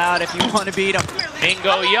box them out if you want to beat them.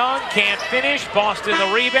 Mingo Young can't finish. Boston the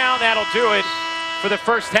rebound. That'll do it for the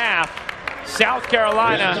first half. South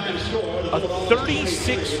Carolina, a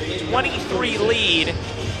 36-23 lead.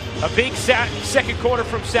 A big second quarter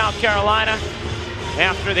from South Carolina.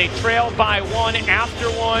 After they trailed by 1 after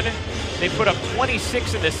 1, they put up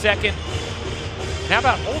 26 in the second. How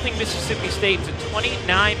about holding Mississippi State to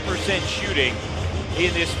 29% shooting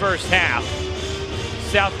in this first half?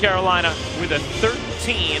 South Carolina with a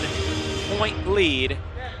 13-point lead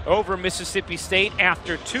over Mississippi State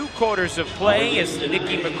after 2 quarters of play as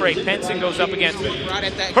Nikki McCray-Penson goes up against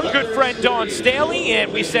her good friend Dawn Staley,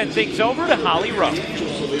 and we send things over to Holly Rowe.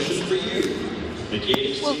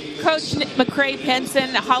 Well, Coach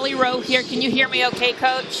McCray-Penson, Holly Rowe here. Can you hear me okay,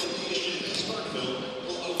 Coach?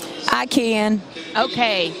 I can.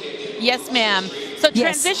 Okay. Yes, ma'am. So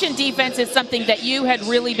Yes. transition defense is something that you had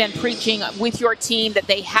really been preaching with your team that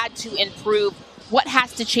they had to improve. What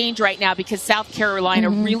has to change right now because South Carolina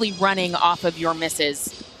really running off of your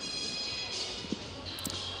misses?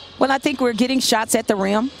 Well, I think we're getting shots at the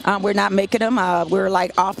rim. We're not making them. We're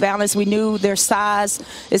like off balance. We knew their size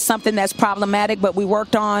is something that's problematic, but we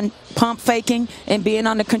worked on pump faking and being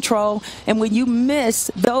under control. And when you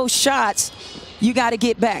miss those shots, you got to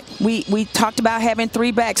get back. We talked about having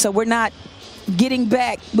 3 back, so we're not getting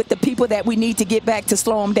back with the people that we need to get back to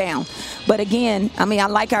slow them down. But again, I mean, I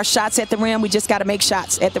like our shots at the rim. We just got to make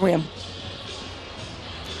shots at the rim.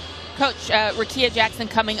 Coach, Rakia Jackson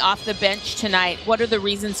coming off the bench tonight. What are the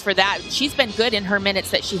reasons for that? She's been good in her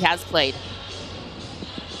minutes that she has played.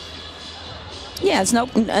 Yeah, it's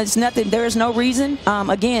nothing. There is no reason.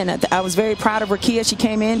 Again, I was very proud of Rakia. She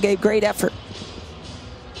came in, gave great effort.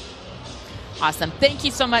 Awesome. Thank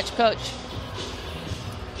you so much, Coach.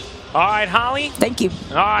 All right, Holly. Thank you.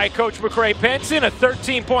 All right, Coach McCray-Penson, a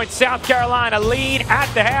 13-point South Carolina lead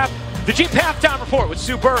at the half. The Jeep Halftime Report with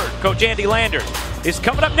Sue Bird, Coach Andy Landers, is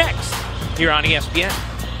coming up next here on ESPN.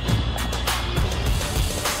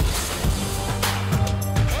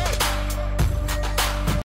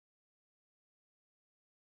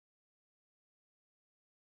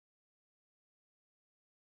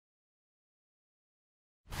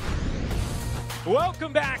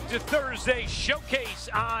 Welcome back to Thursday Showcase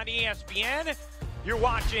on ESPN. You're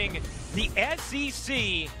watching the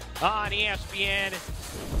SEC on ESPN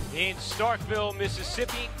in Starkville,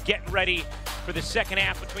 Mississippi. Getting ready for the second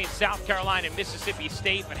half between South Carolina and Mississippi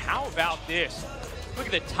State. But how about this? Look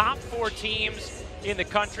at the top 4 teams in the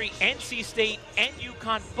country. NC State and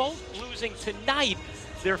UConn both losing tonight.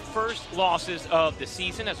 Their first losses of the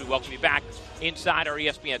season as we welcome you back inside our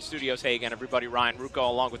ESPN studios. Hey again, everybody. Ryan Rucco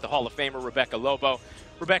along with the Hall of Famer Rebecca Lobo.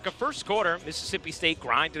 Rebecca, first quarter, Mississippi State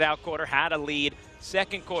grinded out quarter, had a lead.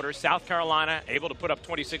 Second quarter, South Carolina able to put up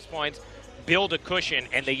 26 points. build a cushion,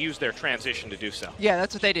 and they use their transition to do so. Yeah,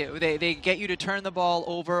 that's what they do. They get you to turn the ball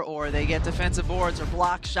over, or they get defensive boards or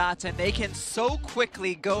block shots, and they can so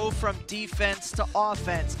quickly go from defense to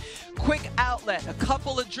offense. Quick outlet, a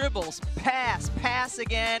couple of dribbles, pass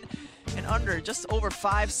again, and under just over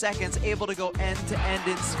 5 seconds, able to go end to end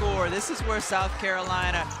and score. This is where South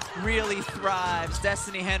Carolina really thrives.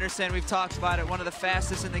 Destiny Henderson, we've talked about it, one of the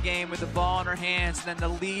fastest in the game with the ball in her hands, and then the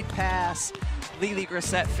lead pass. Lily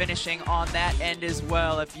Grissett finishing on that end as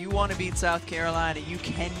well. If you want to beat South Carolina, you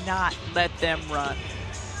cannot let them run.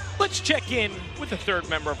 Let's check in with the third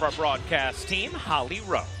member of our broadcast team, Holly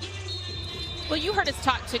Rowe. Well, you heard us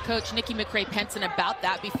talk to Coach Nikki McCray-Penson about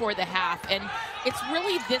that before the half, and it's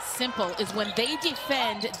really this simple, is when they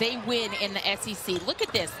defend, they win in the SEC. Look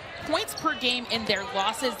at this. Points per game in their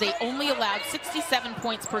losses, they only allowed 67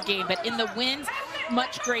 points per game, but in the wins,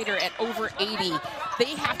 much greater at over 80.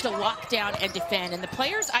 They have to lock down and defend. And the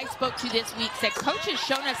players I spoke to this week said, Coach has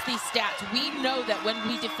shown us these stats. We know that when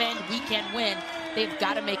we defend, we can win. They've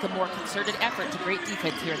got to make a more concerted effort to great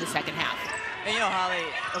defense here in the second half. And you know, Holly,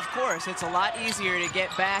 of course, it's a lot easier to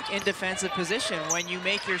get back in defensive position when you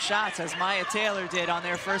make your shots, as Maya Taylor did on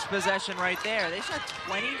their first possession right there. They shot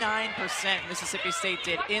 29%, Mississippi State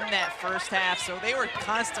did, in that first half, so they were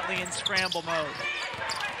constantly in scramble mode.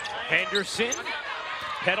 Henderson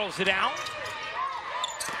pedals it out.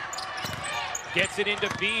 Gets it into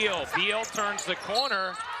Beal. Beal turns the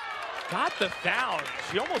corner. Got the foul.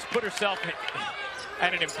 She almost put herself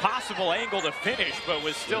at an impossible angle to finish, but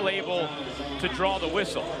was still able to draw the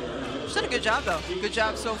whistle. She's done a good job, though. Good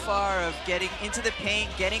job so far of getting into the paint,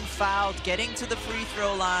 getting fouled, getting to the free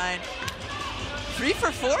throw line. 3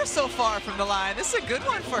 for 4 so far from the line. This is a good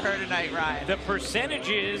one for her tonight, Ryan. The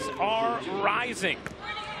percentages are rising.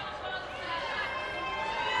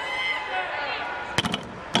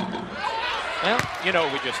 Well, you know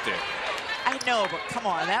what we just did. I know, but come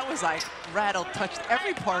on, that was like rattled, touched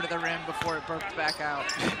every part of the rim before it burped back out.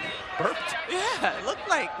 Burped? Yeah, it looked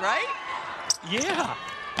like, right? Yeah.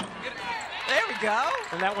 There we go.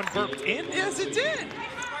 And that one burped in? Yes, it did.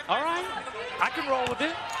 All right, I can roll with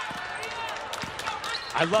it.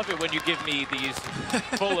 I love it when you give me these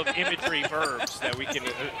full of imagery verbs that we can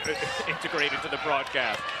integrate into the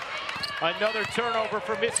broadcast. Another turnover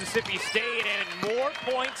for Mississippi State, and more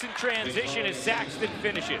points in transition as Saxton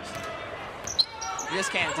finishes. You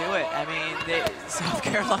just can't do it. I mean, South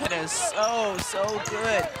Carolina is so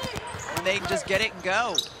good when they can just get it and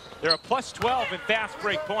go. They're a +12 in fast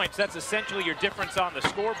break points. That's essentially your difference on the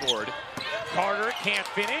scoreboard. Carter can't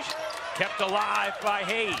finish, kept alive by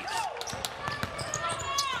Hayes.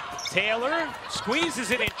 Taylor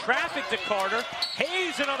squeezes it in traffic to Carter.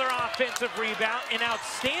 Hayes, another offensive rebound. An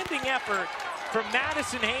outstanding effort from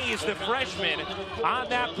Madison Hayes, the freshman, on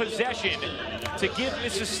that possession to give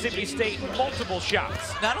Mississippi State multiple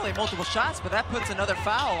shots. Not only multiple shots, but that puts another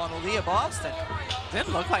foul on Aaliyah Boston.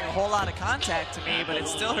 Didn't look like a whole lot of contact to me, but it's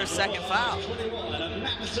still her second foul.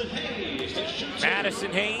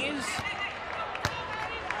 Madison Hayes,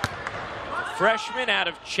 freshman out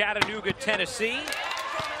of Chattanooga, Tennessee.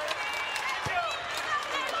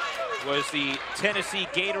 Was the Tennessee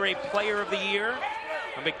Gatorade Player of the Year,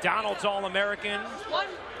 a McDonald's All-American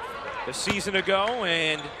a season ago,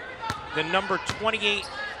 and the number 28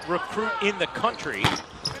 recruit in the country.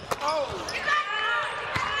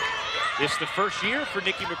 This is the first year for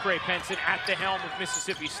Nikki McCray-Penson at the helm of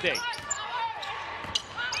Mississippi State.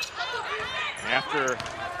 After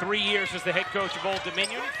 3 years as the head coach of Old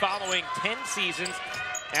Dominion, following 10 seasons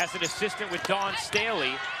as an assistant with Dawn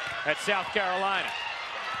Staley at South Carolina.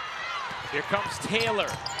 Here comes Taylor.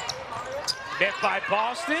 Met by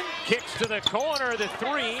Boston. Kicks to the corner. The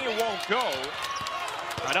three won't go.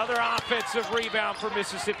 Another offensive rebound for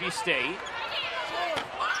Mississippi State.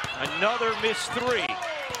 Another missed three.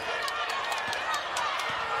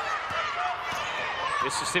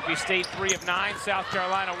 Mississippi State 3 of 9. South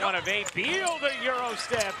Carolina 1 of 8. Beal the Euro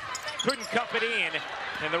step. Couldn't cup it in.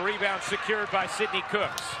 And the rebound secured by Sydney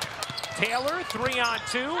Cooks. Taylor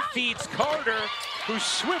 3-on-2. Feeds Carter, who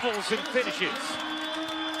swivels and finishes.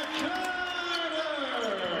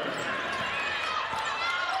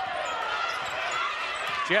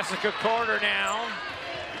 Jessica Carter now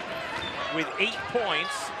with 8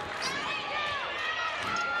 points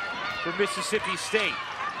for Mississippi State.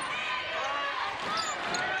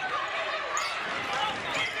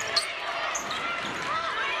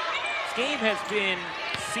 This game has been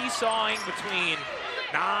seesawing between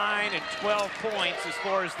 9 and 12 points as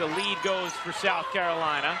far as the lead goes for South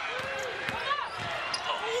Carolina.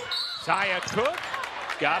 Zaya Cook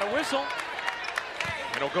got a whistle,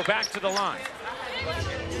 and he'll go back to the line.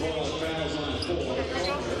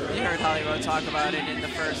 You heard Holly wrote talk about it in the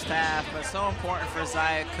first half, but so important for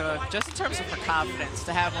Zia Cook, just in terms of her confidence,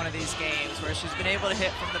 to have one of these games where she's been able to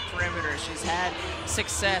hit from the perimeter. She's had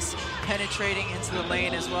success penetrating into the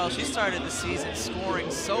lane as well. She started the season scoring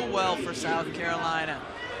so well for South Carolina.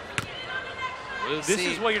 This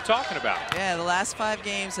is what you're talking about. Yeah, the last 5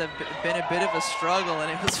 games have been a bit of a struggle,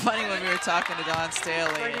 and it was funny when we were talking to Dawn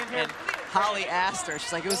Staley, and Holly asked her,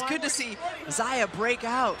 she's like, it was good to see Zia break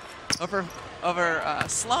out of her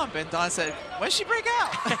slump, and Dawn said, when did she break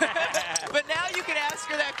out? But now you can ask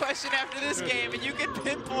her that question after this game, and you can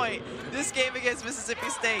pinpoint this game against Mississippi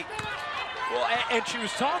State. Well, and she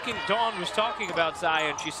was talking, Dawn was talking about Zia,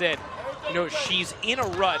 and she said, you know, she's in a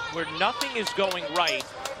rut where nothing is going right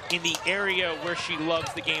in the area where she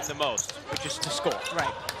loves the game the most, which is to score.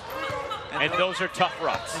 Right. And those are tough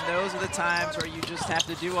ruts. And those are the times where you just have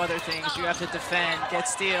to do other things. You have to defend, get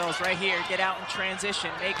steals right here, get out in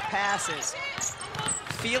transition, make passes.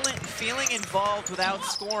 Feeling involved without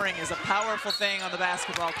scoring is a powerful thing on the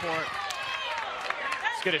basketball court.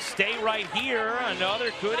 It's going to stay right here.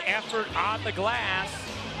 Another good effort on the glass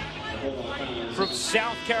from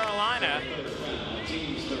South Carolina.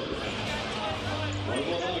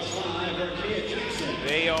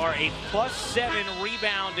 They are a +7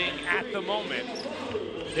 rebounding at the moment.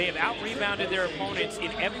 They have out-rebounded their opponents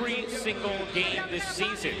in every single game this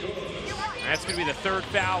season. And that's going to be the 3rd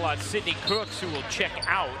foul on Sydney Crooks, who will check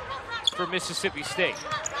out for Mississippi State.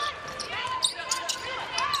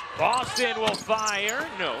 Boston will fire.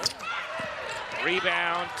 No.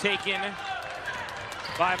 Rebound taken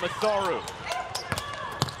by Matharu.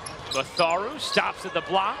 Matharu stops at the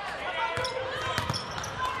block.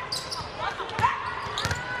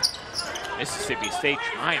 Mississippi State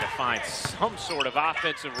trying to find some sort of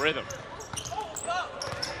offensive rhythm.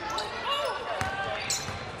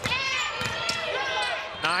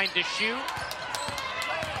 Nine to shoot.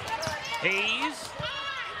 Hayes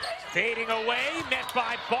fading away, met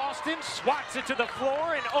by Boston, swats it to the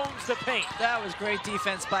floor and owns the paint. That was great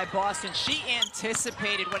defense by Boston. She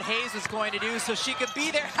anticipated what Hayes was going to do so she could be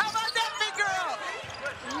there. How about that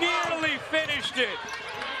big girl? Nearly finished it.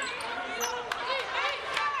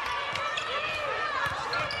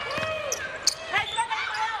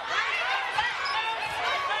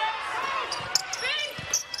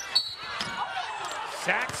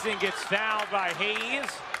 Saxton gets fouled by Hayes.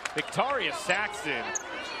 Victoria Saxton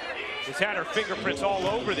has had her fingerprints all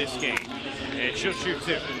over this game, and she'll shoot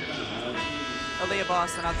too. Aaliyah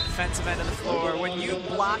Boston on the defensive end of the floor. When you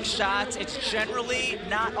block shots, it's generally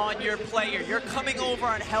not on your player. You're coming over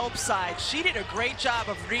on help side. She did a great job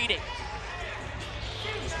of reading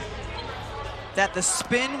that the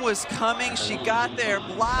spin was coming. She got there,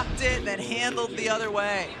 blocked it, then handled the other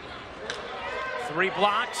way. 3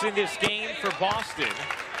 blocks in this game for Boston.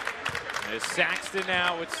 As Saxton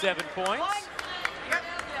now with 7 points.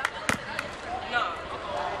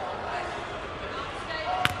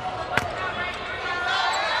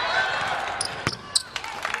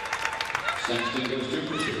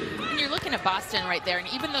 And you're looking at Boston right there, and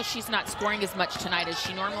even though she's not scoring as much tonight as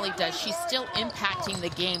she normally does, she's still impacting the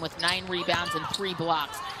game with 9 rebounds and 3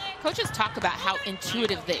 blocks. Coaches talk about how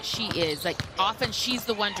intuitive that she is. Like, often she's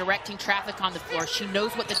the one directing traffic on the floor. She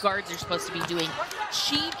knows what the guards are supposed to be doing.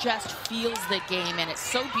 She just feels the game, and it's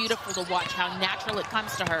so beautiful to watch how natural it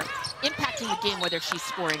comes to her, impacting the game whether she's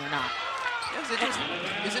scoring or not. It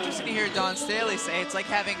was interesting to hear Dawn Staley say it's like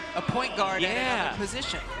having a point guard in another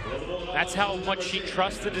position. That's how much she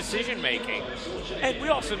trusts the decision-making. And we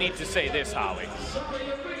also need to say this, Holly.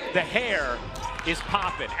 The hair is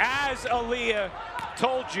popping. As Aaliyah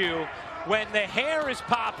told you, when the hair is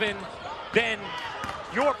popping, then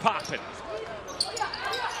you're popping.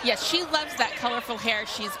 Yes, she loves that colorful hair.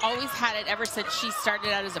 She's always had it ever since she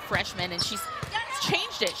started out as a freshman, and she's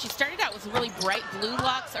changed it. She started out with really bright blue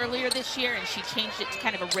locks earlier this year, and she changed it to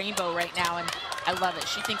kind of a rainbow right now, and I love it.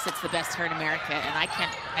 She thinks it's the best hair in America, and I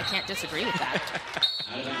can't disagree with that.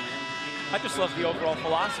 I just love the overall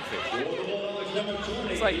philosophy.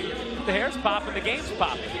 It's like, the hair's popping, the game's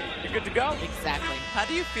popping. You're good to go. Exactly. How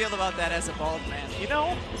do you feel about that as a bald man? You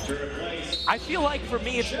know, I feel like for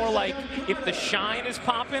me it's more like if the shine is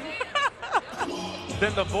popping,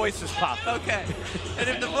 then the voice is popping. Okay. And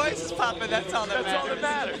if the voice is popping, that's all that matters. That's all that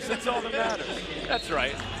matters. That's all that matters. That's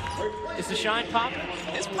right. Is the shine popping?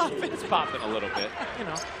 It's popping. It's popping a little bit, you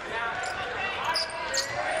know.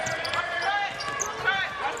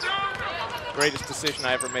 Greatest decision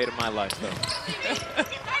I ever made in my life, though.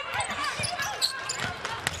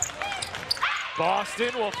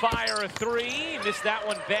 Boston will fire a 3. Missed that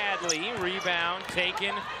one badly. Rebound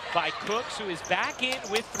taken by Cooks, who is back in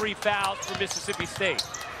with 3 fouls for Mississippi State.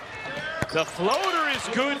 The floater is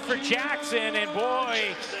good for Jackson, and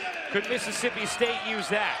boy, could Mississippi State use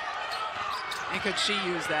that. And could she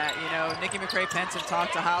use that? You know, Nikki McCray-Penson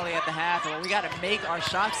talked to Holly at the half, and we got to make our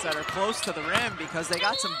shots that are close to the rim because they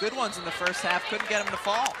got some good ones in the first half, couldn't get them to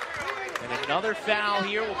fall. And another foul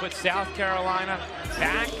here will put South Carolina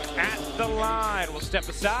back at the line. We'll step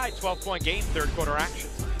aside, 12-point game, third quarter action.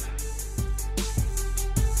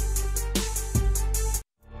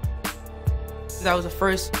 I was the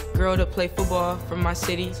first girl to play football from my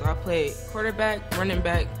city, so I played quarterback, running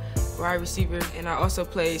back, wide receiver, and I also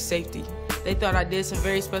played safety. They thought I did some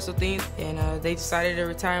very special things, and they decided to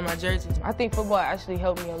retire my jersey. I think football actually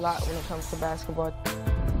helped me a lot when it comes to basketball.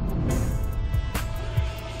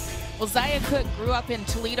 Well, Zia Cook grew up in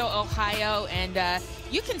Toledo, Ohio, and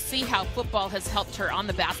you can see how football has helped her on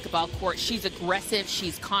the basketball court. She's aggressive,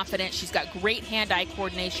 she's confident, she's got great hand-eye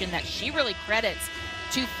coordination that she really credits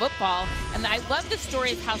to football. And I love the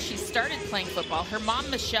story of how she started playing football. Her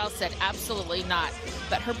mom, Michelle, said absolutely not.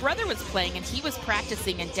 But her brother was playing and he was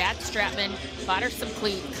practicing, and Dad Stratman bought her some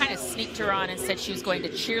cleats, kind of sneaked her on and said she was going to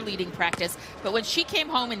cheerleading practice. But when she came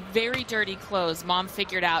home in very dirty clothes, Mom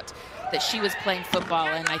figured out that she was playing football,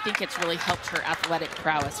 and I think it's really helped her athletic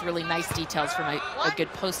prowess. Really nice details from a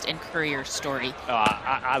good Post and Courier story.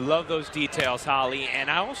 I love those details, Holly,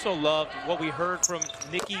 and I also loved what we heard from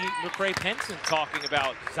Nikki McCray-Penson talking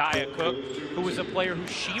about Zia Cook, who was a player who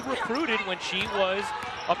she recruited when she was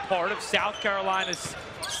a part of South Carolina's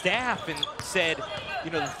staff, and said,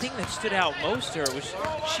 you know, the thing that stood out most to her was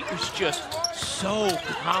she was just so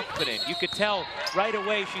confident. You could tell right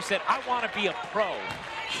away, she said, I want to be a pro.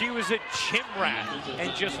 She was a gym rat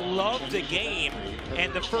and just loved the game.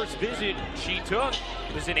 And the first visit she took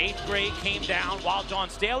was in 8th grade, came down while Dawn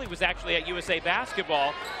Staley was actually at USA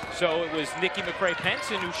Basketball. So it was Nikki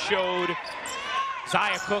McCray-Penson who showed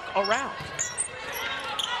Zia Cook around.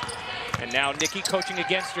 And now Nikki coaching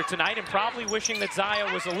against her tonight and probably wishing that Zia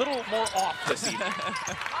was a little more off this evening.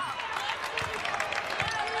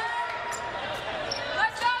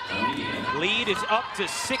 Lead is up to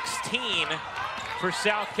 16 for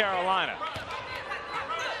South Carolina.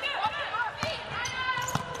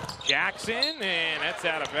 Jackson, and that's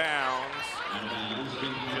out of bounds.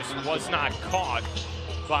 Just was not caught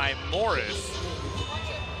by Morris.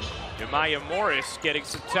 Jemiah Morris getting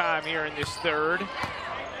some time here in this third.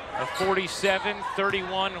 A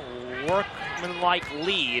 47-31 workmanlike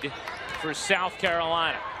lead for South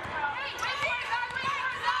Carolina.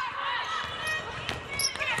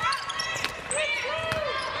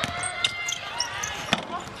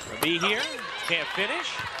 Be here, can't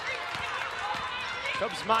finish.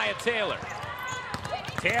 Comes Maya Taylor.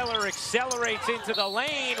 Taylor accelerates into the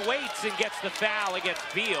lane, waits and gets the foul against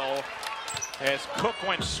Beal as Cook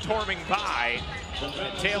went storming by.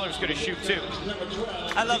 And Taylor's gonna shoot two.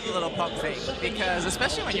 I love the little pump fake because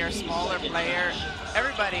especially when you're a smaller player,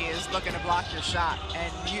 everybody is looking to block your shot.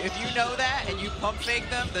 And if you know that and you pump fake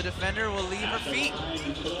them, the defender will leave her feet.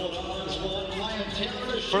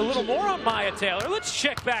 For a little more on Maya Taylor, let's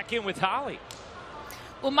check back in with Holly.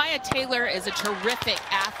 Well, Maya Taylor is a terrific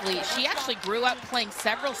athlete. She actually grew up playing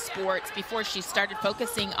several sports before she started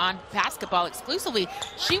focusing on basketball exclusively.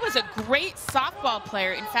 She was a great softball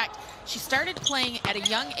player. In fact, she started playing at a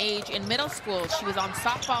young age in middle school. She was on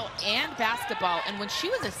softball and basketball. And when she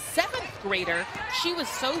was a 7th grader, she was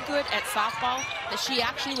so good at softball that she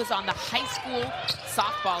actually was on the high school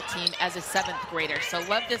softball team as a 7th grader. So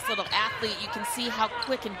love this little athlete. You can see how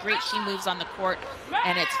quick and great she moves on the court.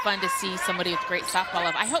 And it's fun to see somebody with great softball.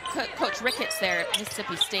 I hope Coach Ricketts there at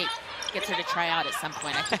Mississippi State gets her to try out at some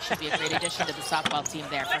point. I think she'd be a great addition to the softball team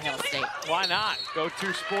there for Hail State. Why not? Go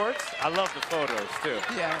to sports. I love the photos, too.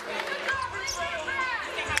 Yeah.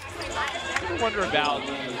 I wonder about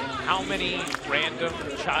how many random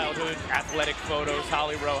childhood athletic photos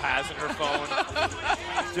Holly Rowe has in her phone.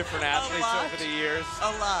 Different athletes over the years.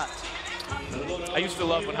 A lot. I used to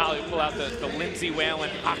love when Holly would pull out the Lindsay Whalen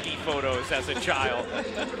hockey photos as a child.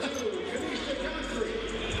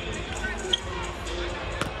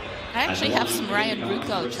 I actually have some Ryan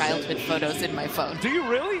Rucco childhood photos in my phone. Do you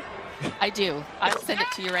really? I do. I'll send it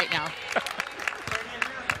to you right now.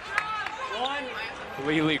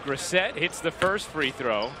 Lily Grissett hits the first free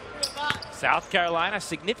throw. South Carolina,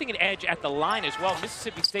 significant edge at the line as well.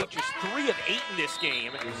 Mississippi State just 3 of 8 in this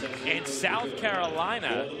game. And South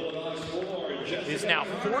Carolina is now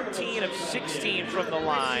 14 of 16 from the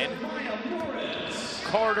line.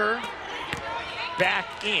 Carter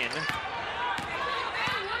back in.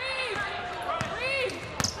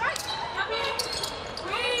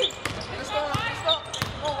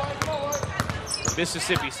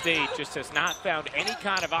 Mississippi State just has not found any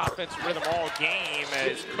kind of offense rhythm all game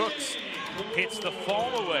as Cooks hits the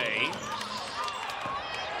fall away.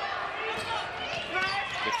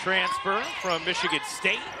 The transfer from Michigan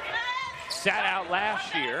State, sat out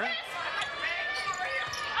last year.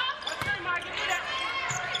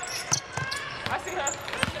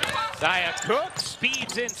 Zaya Cook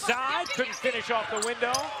speeds inside, couldn't finish off the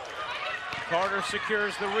window. Carter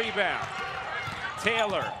secures the rebound.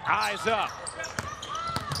 Taylor, eyes up.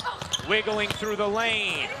 Wiggling through the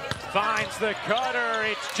lane, finds the cutter.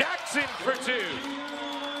 It's Jackson for two.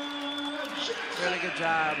 Really good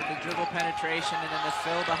job with the dribble penetration and then the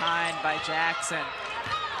fill behind by Jackson.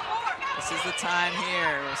 This is the time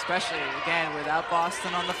here, especially, again, without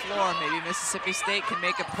Boston on the floor. Maybe Mississippi State can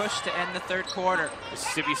make a push to end the third quarter.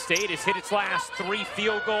 Mississippi State has hit its last 3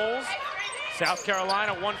 field goals. South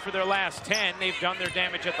Carolina, 1 for their last 10. They've done their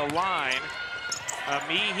damage at the line.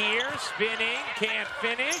 Me here, spinning, can't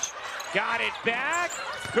finish. Got it back,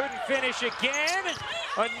 couldn't finish again.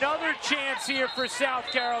 Another chance here for South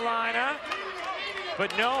Carolina.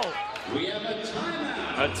 But no,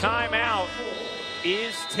 a timeout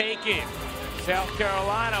is taken. South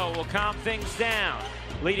Carolina will calm things down,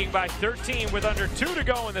 leading by 13 with under 2 to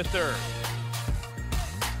go in the third.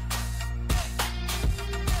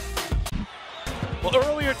 Well,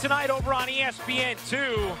 earlier tonight over on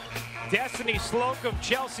ESPN2, Destiny Slocum,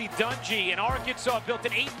 Chelsea Dungy, and Arkansas built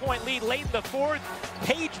an 8-point lead late in the fourth.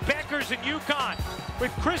 Paige Beckers and UConn,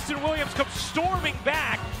 with Kristen Williams come storming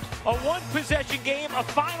back. A 1-possession game, a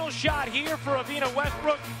final shot here for Avina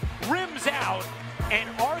Westbrook, rims out, and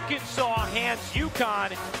Arkansas hands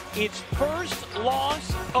UConn its first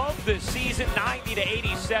loss of the season,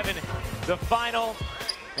 90-87, the final.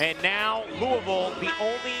 And now Louisville, the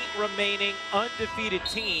only remaining undefeated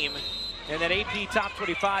team in that AP Top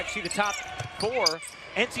 25. See the top 4.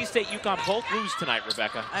 NC State, UConn both lose tonight,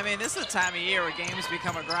 Rebecca. I mean, this is the time of year where games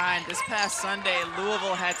become a grind. This past Sunday,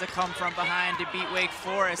 Louisville had to come from behind to beat Wake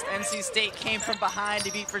Forest. NC State came from behind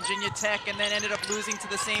to beat Virginia Tech and then ended up losing to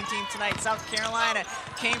the same team tonight. South Carolina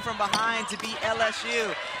came from behind to beat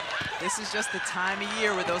LSU. This is just the time of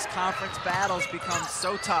year where those conference battles become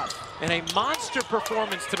so tough. And a monster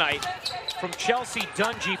performance tonight from Chelsea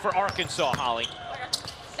Dungy for Arkansas, Holly.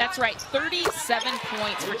 That's right, 37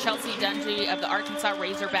 points for Chelsea Dungy of the Arkansas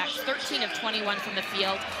Razorbacks, 13 of 21 from the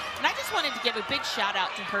field. And I just wanted to give a big shout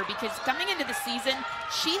out to her because coming into the season,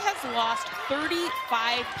 she has lost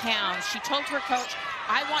 35 pounds. She told her coach,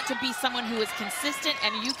 I want to be someone who is consistent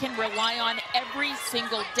and you can rely on every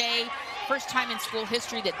single day. First time in school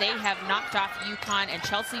history that they have knocked off UConn, and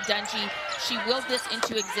Chelsea Dungy, she willed this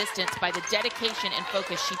into existence by the dedication and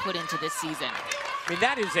focus she put into this season. I mean,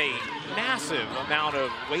 that is a massive amount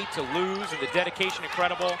of weight to lose, and the dedication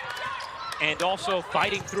incredible. And also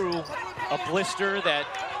fighting through a blister that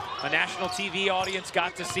a national TV audience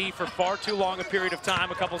got to see for far too long a period of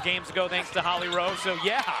time a couple games ago, thanks to Holly Rowe. So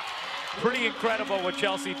yeah, pretty incredible what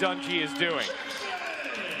Chelsea Dungy is doing.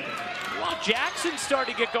 While Jackson's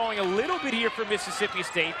starting to get going a little bit here for Mississippi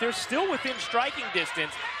State, they're still within striking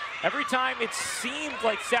distance. Every time it seemed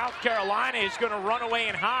like South Carolina is going to run away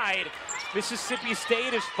and hide, Mississippi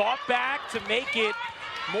State has fought back to make it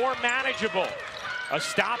more manageable. A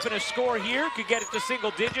stop and a score here could get it to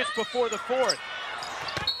single digits before the fourth.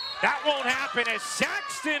 That won't happen as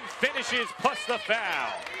Saxton finishes plus the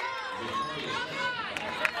foul.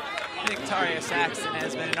 Victoria Saxton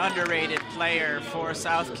has been an underrated player for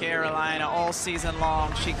South Carolina all season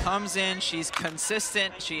long. She comes in, she's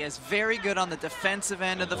consistent, she is very good on the defensive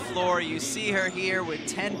end of the floor. You see her here with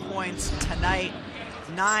 10 points tonight,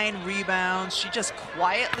 9 rebounds. She just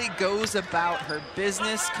quietly goes about her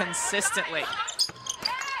business consistently.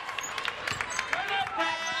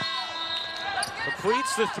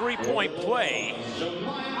 Completes the three-point play.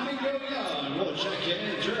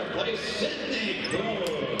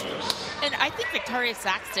 And I think Victoria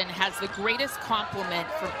Saxton has the greatest compliment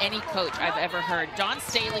from any coach I've ever heard. Dawn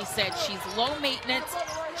Staley said she's low maintenance,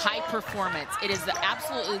 high performance. It is the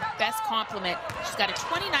absolutely best compliment. She's got a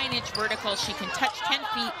 29-inch vertical. She can touch 10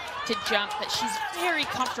 feet to jump, but she's very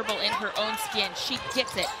comfortable in her own skin. She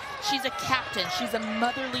gets it. She's a captain. She's a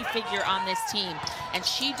motherly figure on this team, and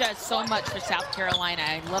she does so much for South Carolina.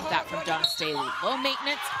 I love that from Dawn Staley. Low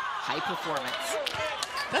maintenance, high performance.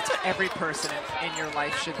 That's what every person in your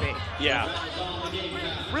life should be. Yeah.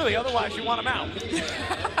 Really, otherwise you want them out.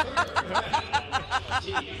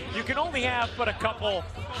 You can only have but a couple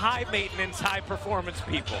high maintenance, high performance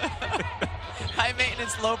people. High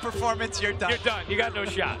maintenance, low performance, you're done. You're done. You got no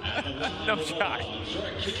shot. No shot.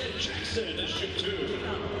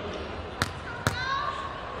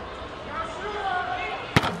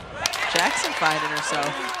 Jackson finding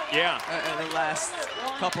herself. Yeah. The last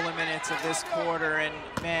couple of minutes of this quarter, and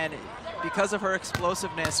man, because of her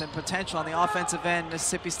explosiveness and potential on the offensive end,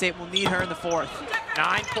 Mississippi State will need her in the fourth.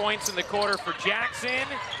 9 points in the quarter for Jackson.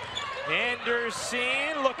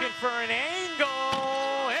 Henderson looking for an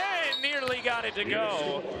angle and nearly got it to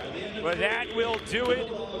go. But that will do it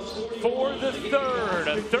for the third.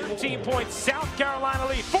 A 13-point South Carolina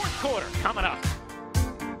lead. Fourth quarter coming up.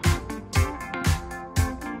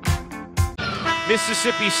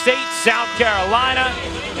 Mississippi State, South Carolina.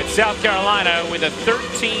 And South Carolina with a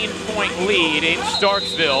 13-point lead in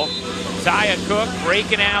Starksville. Zaya Cook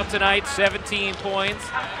breaking out tonight, 17 points.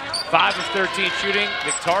 5 of 13 shooting.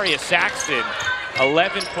 Victoria Saxton,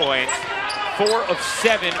 11 points. 4 of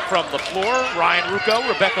 7 from the floor. Ryan Rucco,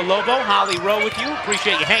 Rebecca Lobo, Holly Rowe with you.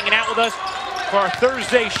 Appreciate you hanging out with us for our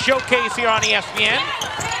Thursday showcase here on ESPN.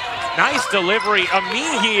 Nice delivery.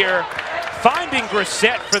 Ami here finding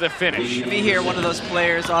Grissett for the finish. Ami here, one of those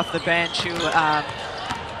players off the bench who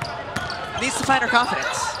needs to find her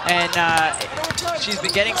confidence. And she's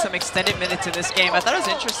been getting some extended minutes in this game. I thought it was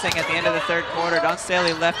interesting at the end of the third quarter. Dawn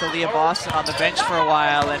Staley left Aaliyah Boston on the bench for a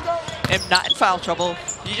while and not in foul trouble.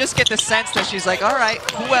 You just get the sense that she's like, all right,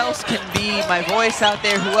 who else can be my voice out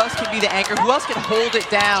there? Who else can be the anchor? Who else can hold it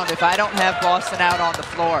down if I don't have Boston out on the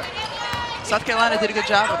floor? South Carolina did a good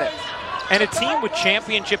job of it. And a team with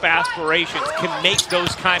championship aspirations can make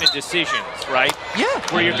those kind of decisions, right? Yeah.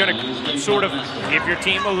 Where you're going to sort of give your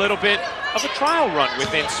team a little bit of a trial run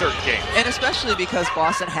within certain games. And especially because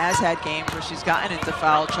Boston has had games where she's gotten into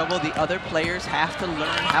foul trouble. The other players have to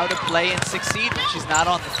learn how to play and succeed when she's not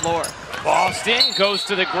on the floor. Boston goes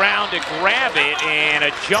to the ground to grab it, and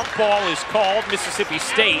a jump ball is called. Mississippi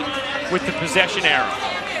State with the possession arrow.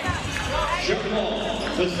 Jump ball,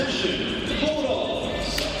 possession, Bulldogs.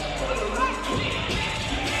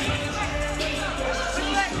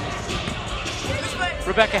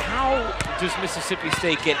 Rebecca, how does Mississippi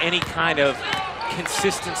State get any kind of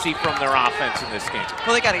consistency from their offense in this game?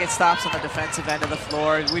 Well, they got to get stops on the defensive end of the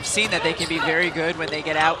floor. We've seen that they can be very good when they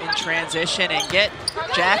get out in transition and get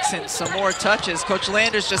Jackson some more touches. Coach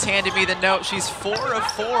Landers just handed me the note. She's 4 of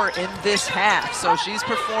 4 in this half, so she's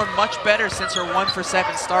performed much better since her 1 for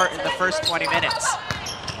 7 start in the first 20 minutes.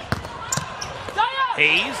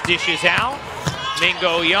 Hayes dishes out.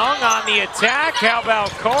 Mingo Young on the attack. How about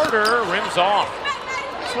Carter? Rims off.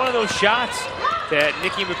 It's one of those shots that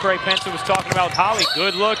Nikki McCray-Penson was talking about with Holly.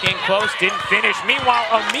 Good look, in close, didn't finish. Meanwhile,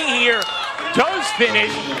 Ami here does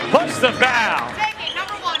finish, plus the foul.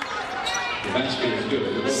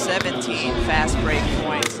 17 fast break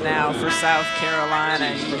points now for South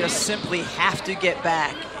Carolina. You just simply have to get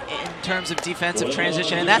back in terms of defensive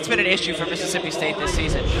transition, and that's been an issue for Mississippi State this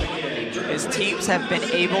season, is teams have been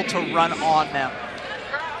able to run on them.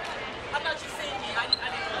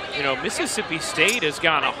 You know, Mississippi State has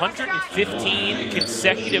gone 115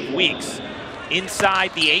 consecutive weeks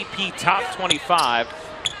inside the AP top 25.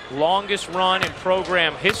 Longest run in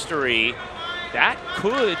program history. That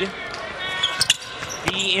could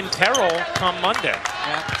be in peril come Monday.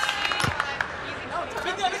 Yeah.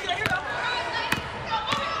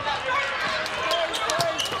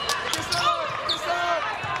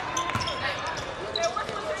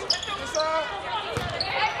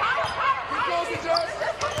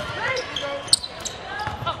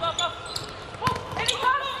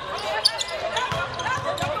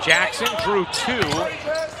 Jackson drew 2.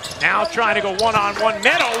 Now trying to go one-on-one.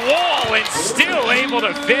 Met a wall and still able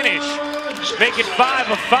to finish. Make it 5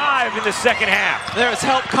 of 5 in the second half. There was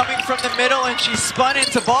help coming from the middle, and she spun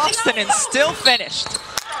into Boston and still finished.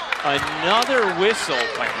 Another whistle.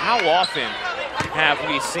 But how often have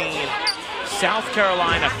we seen South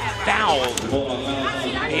Carolina fouled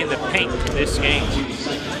in the paint this game?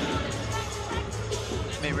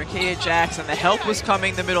 Rakia Jackson, the help was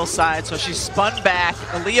coming the middle side, so she spun back.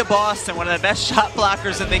 Aaliyah Boston, one of the best shot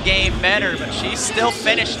blockers in the game, met her, but she still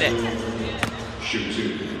finished it.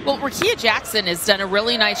 Well, Rakia Jackson has done a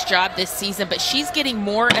really nice job this season, but she's getting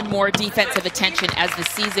more and more defensive attention as the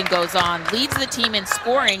season goes on. Leads the team in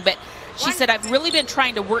scoring, but she said, I've really been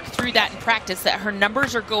trying to work through that in practice, that her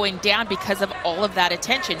numbers are going down because of all of that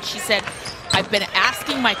attention. She said, I've been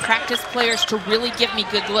asking my practice players to really give me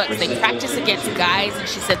good looks. They practice against guys, and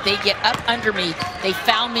she said they get up under me. They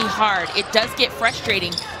foul me hard. It does get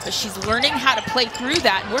frustrating, but she's learning how to play through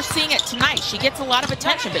that, and we're seeing it tonight. She gets a lot of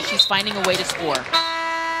attention, but she's finding a way to score.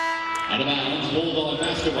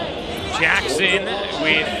 Jackson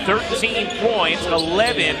with 13 points,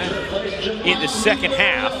 11 in the second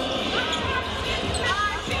half.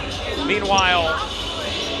 Meanwhile,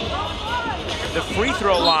 the free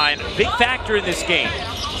throw line, big factor in this game.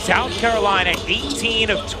 South Carolina 18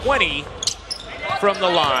 of 20 from the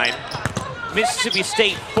line. Mississippi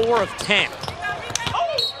State 4 of 10.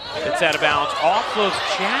 It's out of bounds off of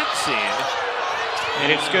Jackson.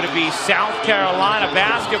 And it's going to be South Carolina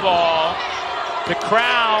basketball. The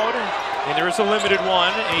crowd, and there is a limited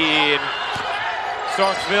one in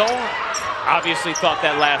Starksville, obviously thought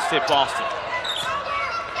that last hit Boston.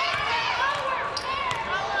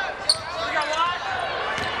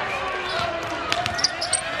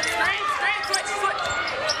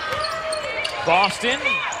 Boston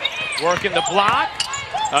working the block.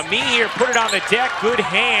 Amir put it on the deck. Good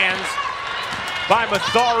hands by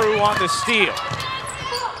Matharu on the steal.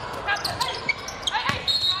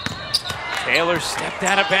 Taylor stepped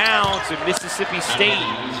out of bounds, and Mississippi State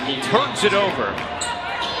turns it over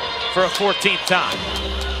for a 14th time.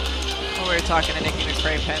 When we were talking to Nikki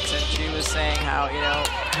McCray-Penson, she was saying how, you know,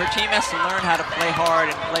 her team has to learn how to play hard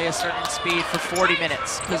and play a certain speed for 40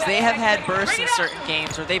 minutes because they have had bursts in certain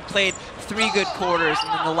games where they've played 3 good quarters,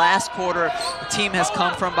 and in the last quarter, the team has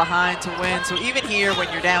come from behind to win. So even here,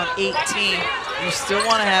 when you're down 18, you still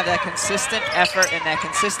want to have that consistent effort and that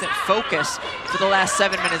consistent focus for the last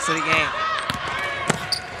 7 minutes of the game.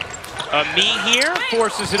 Me here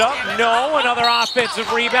forces it up. No, another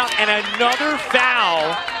offensive rebound and another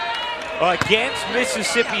foul against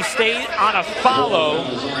Mississippi State on a follow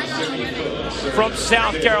from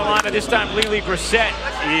South Carolina. This time, Lily Brissett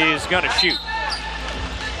is going to shoot.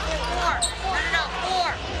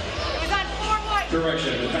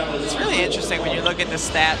 It's really interesting when you look at the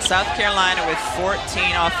stats. South Carolina with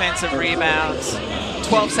 14 offensive rebounds,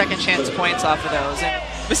 12 second chance points off of those. And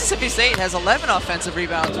Mississippi State has 11 offensive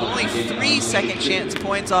rebounds, with only 3 second chance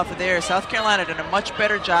points off of there. South Carolina did a much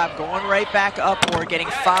better job going right back up or getting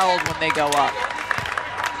fouled when they go up.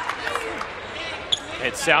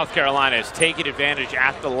 And South Carolina is taking advantage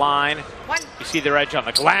at the line. You see their edge on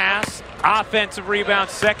the glass. Offensive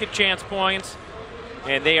rebounds, second chance points.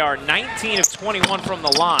 And they are 19 of 21 from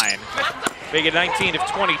the line. They get 19 of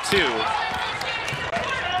 22.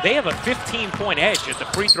 They have a 15-point edge at the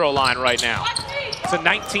free throw line right now. It's a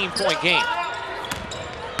 19-point game.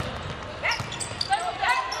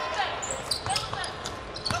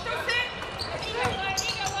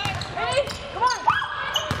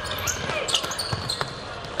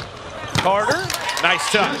 Carter,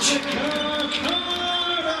 nice touch.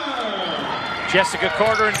 Jessica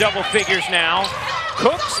Carter in double figures now.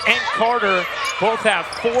 Cooks and Carter both have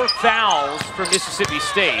 4 fouls for Mississippi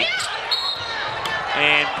State.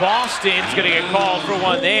 And Boston's going to get called for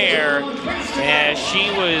one there as she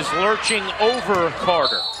was lurching over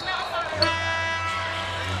Carter.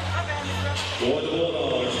 For the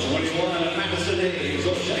Bulldogs, 21 at Madison Days.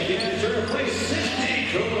 So check in to replace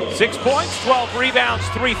 60. 6 points, 12 rebounds,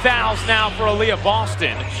 3 fouls now for Aaliyah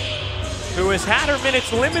Boston, who has had her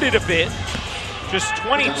minutes limited a bit. Just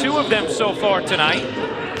 22 of them so far tonight.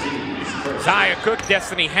 Zaya Cook,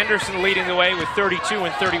 Destiny Henderson leading the way with 32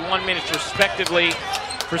 and 31 minutes respectively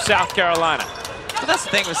for South Carolina. But that's the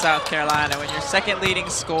thing with South Carolina. When your second leading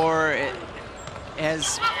scorer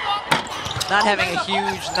is not having a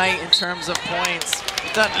huge night in terms of points,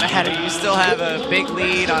 it doesn't matter. You still have a big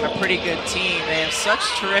lead on a pretty good team. They have such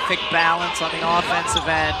terrific balance on the offensive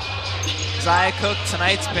end. Zaya Cook,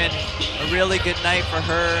 tonight's been a really good night for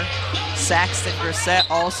her. Saxton Brissett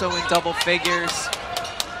also in double figures.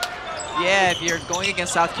 Yeah, if you're going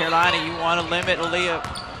against South Carolina, you want to limit Aaliyah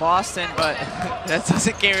Boston, but that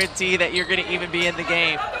doesn't guarantee that you're going to even be in the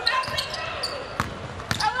game.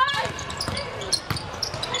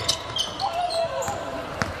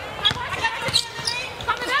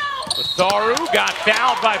 Matharu got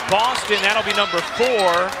fouled by Boston. That'll be number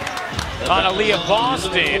 4 on Aaliyah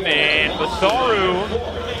Boston, and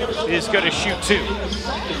Matharu is going to shoot 2.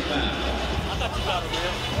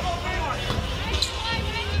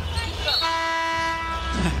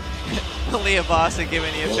 Aaliyah Boston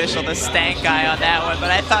giving the official the stank eye on that one, but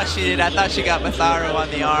I thought she did. I thought she got Matharu on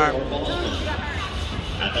the arm.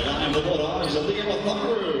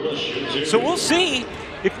 So we'll see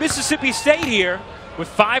if Mississippi State here, with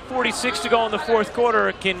 5:46 to go in the 4th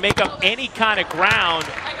quarter, can make up any kind of ground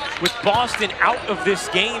with Boston out of this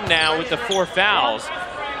game now with the 4 fouls.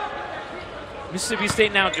 Mississippi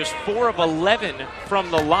State now just 4 of 11 from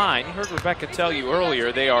the line. You heard Rebecca tell you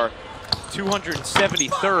earlier they are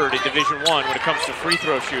 273rd in Division I when it comes to free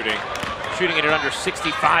throw shooting. Shooting it at under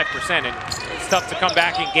 65%, and it's tough to come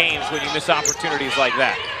back in games when you miss opportunities like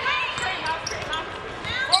that.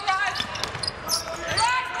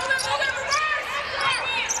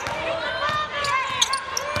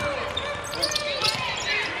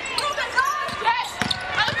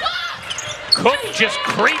 Cook just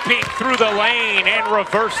creeping through the lane and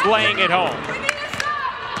reverse laying it home.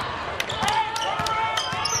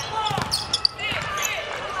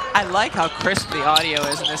 I like how crisp the audio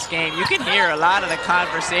is in this game. You can hear a lot of the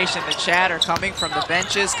conversation, the chatter coming from the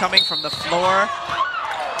benches, coming from the floor.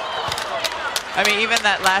 I mean, even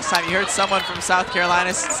that last time, you heard someone from South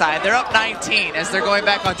Carolina's side. They're up 19 as they're going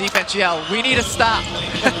back on defense. Yell, "We need to stop."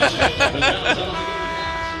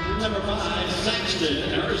 Number 5, Saxton,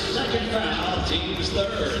 her second foul, team's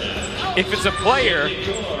third. If it's a player,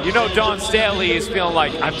 you know Dawn Staley is feeling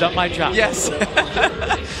like, I've done my job. Yes.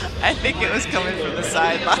 I think it was coming from the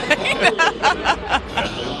sideline.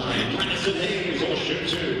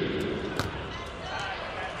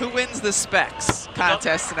 Who wins the specs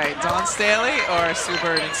contest tonight, Dawn Staley or Sue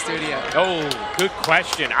Bird in studio? Oh, good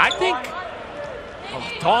question. I think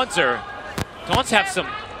Dawn's have some,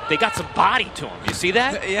 they got some body to them. You see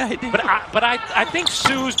that? Yeah, I do. But I think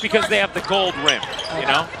Sue's because they have the gold rim, you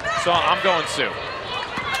know? So I'm going Sue.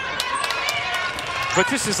 But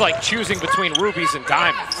this is like choosing between rubies and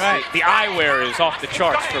diamonds. Right. The eyewear is off the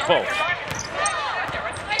charts for both.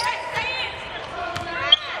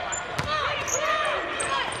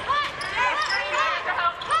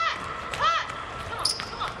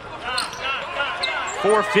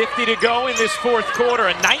 .450 to go in this fourth quarter.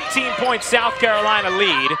 A 19-point South Carolina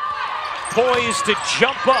lead. Poised to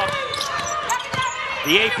jump up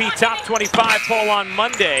the AP Top 25 poll on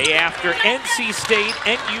Monday after NC State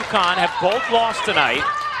and UConn have both lost tonight.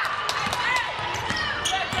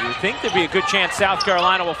 You think there'd be a good chance South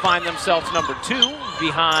Carolina will find themselves number 2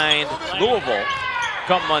 behind Louisville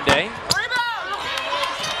come Monday.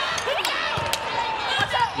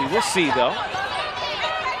 We will see, though.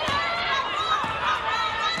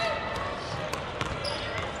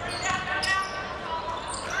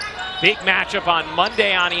 Big matchup on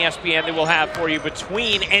Monday on ESPN that we'll have for you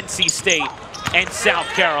between NC State and South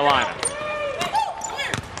Carolina.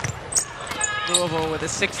 Louisville with a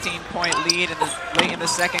 16-point lead late in the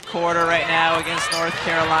second quarter right now against North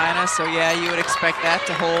Carolina. So yeah, you would expect that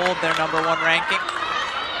to hold their #1 ranking.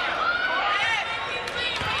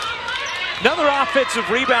 Another offensive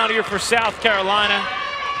rebound here for South Carolina.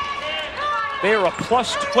 They are a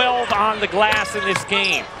 +12 on the glass in this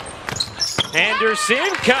game.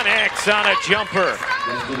 Henderson connects on a jumper.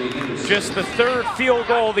 Just the 3rd field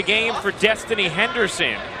goal of the game for Destiny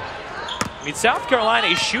Henderson. I mean, South Carolina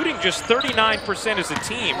is shooting just 39% as a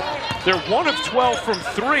team. They're 1 of 12 from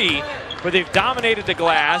 3, but they've dominated the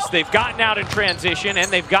glass. They've gotten out in transition,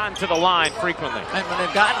 and they've gotten to the line frequently. And when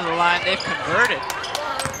they've gotten to the line, they've converted.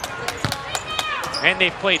 And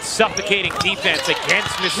they've played suffocating defense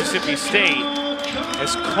against Mississippi State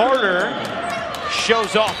as Carter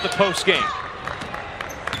shows off the post game.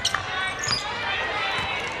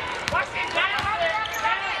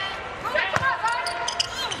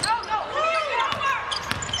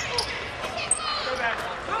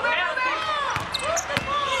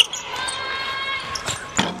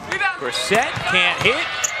 Brissett can't hit.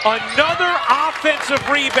 Another offensive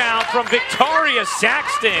rebound from Victoria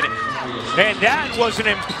Saxton. And that was an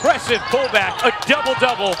impressive pullback. A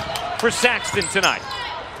double-double for Saxton tonight.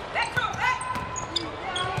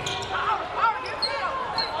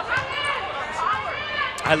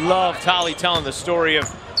 I love Tolly telling the story of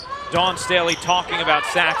Dawn Staley talking about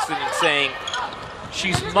Saxton and saying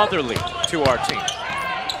she's motherly to our team.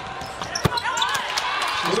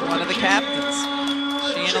 She's one of the captains.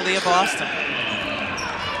 She and Aaliyah Boston.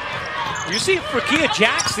 You see, Frakia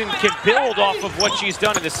Jackson can build off of what she's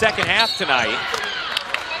done in the second half tonight.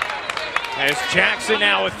 As Jackson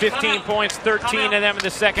now with 15 points, 13 of them in the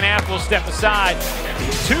second half, will step aside.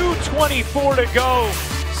 2:24 to go.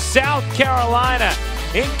 South Carolina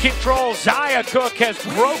in control. Zia Cook has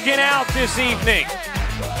broken out this evening.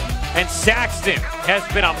 And Saxton has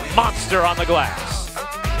been a monster on the glass.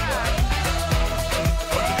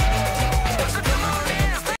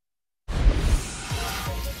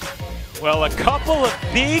 Well, a couple of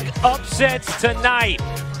big upsets tonight.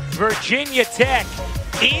 Virginia Tech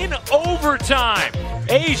in overtime.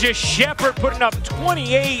 Asia Shepherd putting up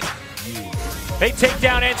 28. They take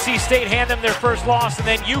down NC State, hand them their first loss, and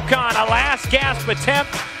then UConn, a last gasp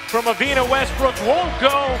attempt from Avina Westbrook, won't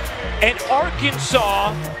go, and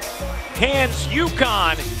Arkansas hands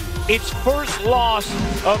UConn its first loss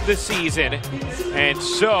of the season. And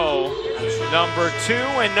so, number 2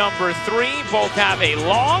 and number 3 both have a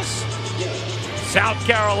loss. South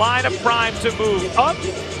Carolina primed to move up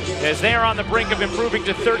as they're on the brink of improving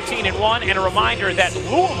to 13-1. And a reminder that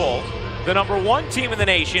Louisville, the #1 team in the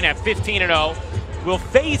nation at 15-0, will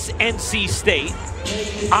face NC State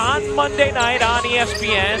on Monday night on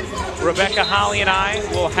ESPN. Rebecca Holly and I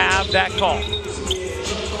will have that call.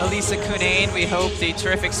 Elisa Cunane, we hope the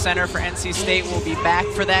terrific center for NC State will be back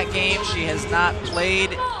for that game. She has not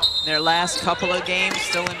played Their last couple of games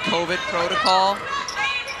still in COVID protocol.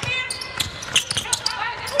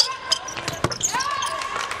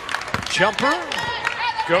 Jumper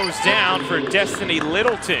goes down for Destiny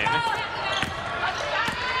Littleton.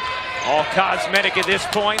 All cosmetic at this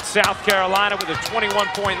point. South Carolina with a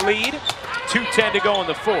 21-point lead. 2:10 to go in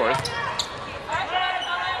the fourth.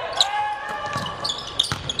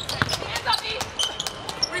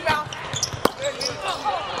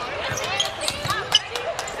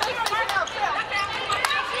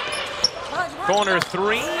 Corner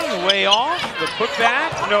three, way off. The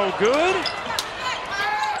putback, no good.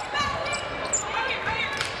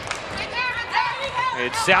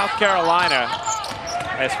 And South Carolina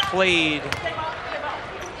has played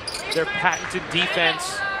their patented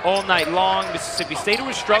defense all night long. Mississippi State, who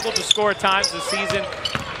has struggled to score at times this season,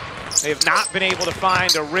 they have not been able to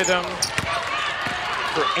find a rhythm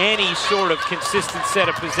for any sort of consistent set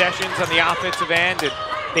of possessions on the offensive end. And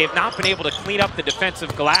they have not been able to clean up the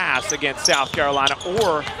defensive glass against South Carolina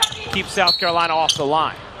or keep South Carolina off the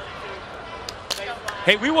line.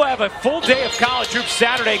 Hey, we will have a full day of college hoops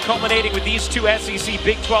Saturday, culminating with these two SEC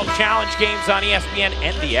Big 12 Challenge games on ESPN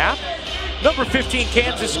and the app. Number 15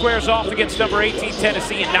 Kansas squares off against number 18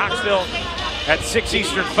 Tennessee in Knoxville at 6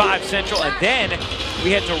 Eastern, 5 Central. And then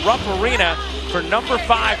we head to Rupp Arena for number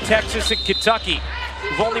 5 Texas and Kentucky,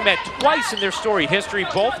 who've only met twice in their storied history,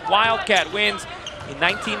 both Wildcat wins in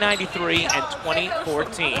 1993 and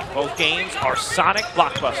 2014. Both games are sonic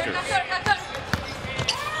blockbusters.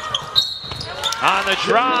 On the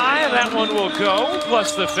drive, that one will go,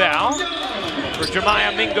 plus the foul. For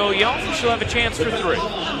Jemiah Mingo-Young, she'll have a chance for 3.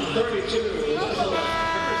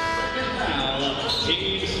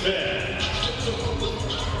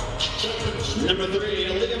 Number 3,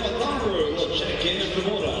 Aaliyah Matharu will check in for the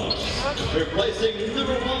Bulldogs, replacing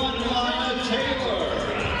number 1, Maya Taylor.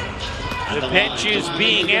 The bench is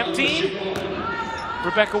being emptied.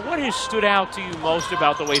 Rebecca, what has stood out to you most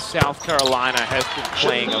about the way South Carolina has been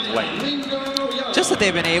playing of late? Just that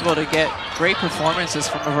they've been able to get great performances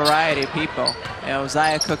from a variety of people. You know,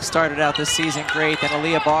 Zia Cook started out this season great, then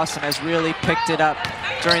Aaliyah Boston has really picked it up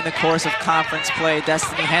during the course of conference play.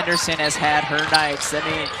 Destiny Henderson has had her nights. I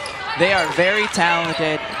mean, they are very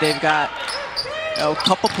talented. They've got a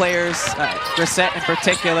couple players, Grissett in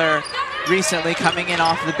particular, recently coming in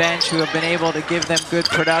off the bench who have been able to give them good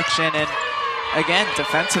production. And again,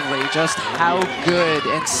 defensively, just how good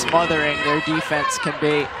and smothering their defense can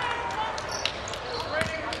be.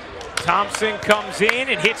 Thompson comes in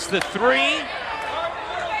and hits the 3.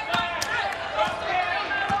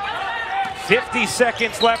 50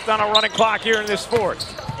 seconds left on a running clock here in this fourth.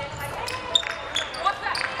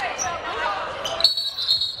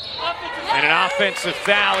 And an offensive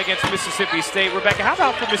foul against Mississippi State. Rebecca, how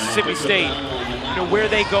about for Mississippi State, you know, where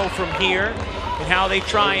they go from here and how they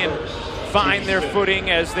try and find their footing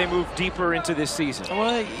as they move deeper into this season?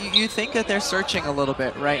 Well, you think that they're searching a little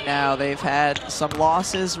bit right now. They've had some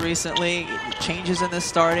losses recently, changes in the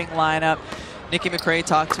starting lineup. Nikki McCray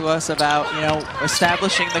talked to us about, you know,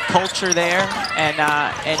 establishing the culture there and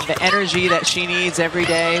the energy that she needs every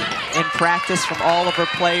day in practice from all of her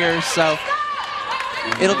players. So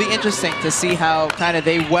it'll be interesting to see how kind of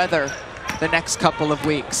they weather the next couple of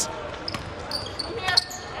weeks.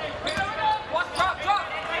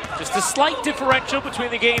 Just a slight differential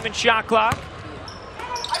between the game and shot clock.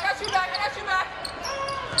 I got you back, I got you back.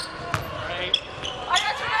 Right. I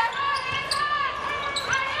got you back.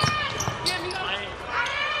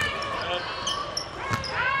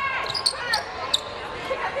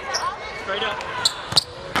 Straight up.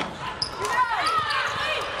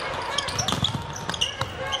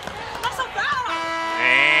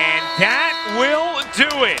 And that will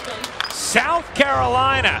do it. South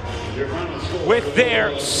Carolina, with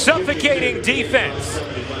their suffocating defense,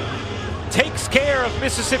 takes care of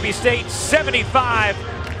Mississippi State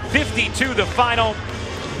 75-52 the final.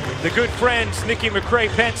 The good friends Nikki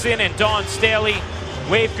McCray Benson and Dawn Staley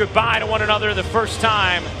wave goodbye to one another the first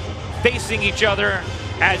time facing each other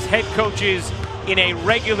as head coaches in a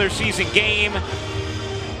regular season game.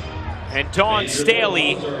 And Dawn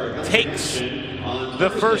Staley takes the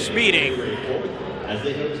first meeting.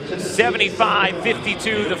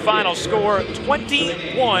 75-52 the final score.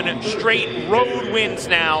 21 straight road wins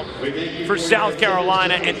now for South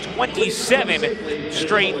Carolina and 27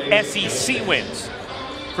 straight SEC wins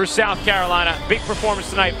for South Carolina. Big performance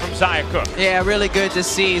tonight from Zia Cook. Yeah, really good to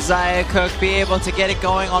see Zia Cook be able to get it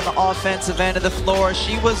going on the offensive end of the floor.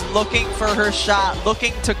 She was looking for her shot,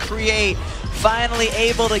 looking to create, finally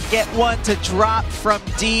able to get one to drop from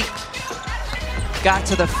deep. got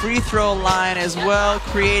to the free throw line as well,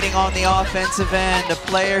 creating on the offensive end. A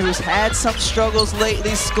player who's had some struggles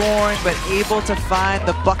lately scoring, but able to find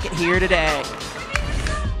the bucket here today.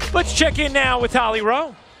 Let's check in now with Holly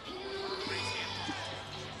Rowe.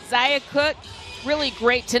 Zia Cook, really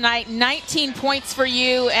great tonight. 19 points for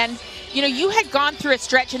you. And, you know, you had gone through a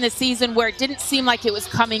stretch in the season where it didn't seem like it was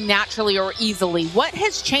coming naturally or easily. What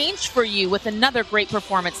has changed for you with another great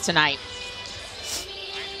performance tonight?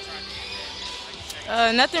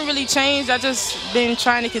 Nothing really changed. I just been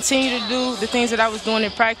trying to continue to do the things that I was doing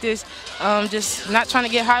in practice. Just not trying to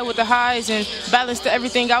get high with the highs and balance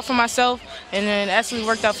everything out for myself. And then it actually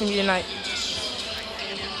worked out for me tonight.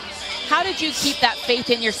 How did you keep that faith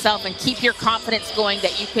in yourself and keep your confidence going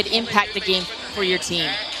that you could impact the game for your team?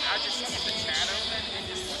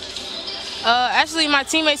 Actually, my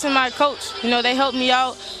teammates and my coach, you know, they helped me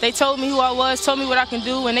out. They told me who I was, told me what I can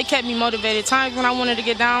do, and they kept me motivated. Times when I wanted to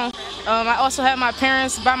get down, I also had my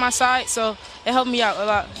parents by my side, so it helped me out a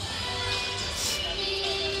lot.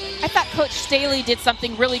 I thought Coach Staley did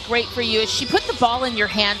something really great for you. She put the ball in your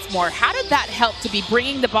hands more. How did that help to be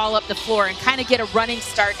bringing the ball up the floor and kind of get a running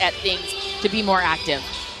start at things to be more active?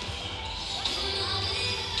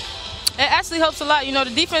 It actually helps a lot. You know,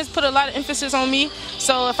 the defense put a lot of emphasis on me.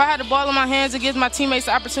 So if I had the ball in my hands, it gives my teammates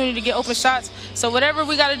the opportunity to get open shots. So whatever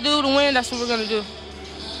we got to do to win, that's what we're going to do.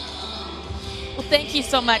 Well, thank you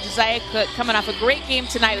so much, Zia Cook, coming off a great game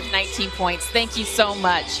tonight with 19 points. Thank you so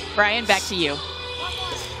much. Brian, back to you.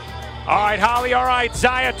 All right, Holly. All right,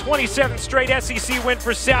 Zia, 27th straight SEC win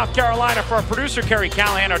for South Carolina. For our producer, Kerry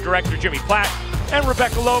Callahan, our director, Jimmy Platt, and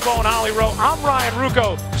Rebecca Lobo and Holly Rowe, I'm Ryan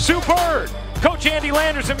Rucco. Superb. Coach Andy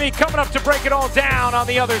Landers and me coming up to break it all down on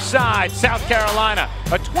the other side. South Carolina,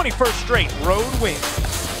 a 21st straight road win.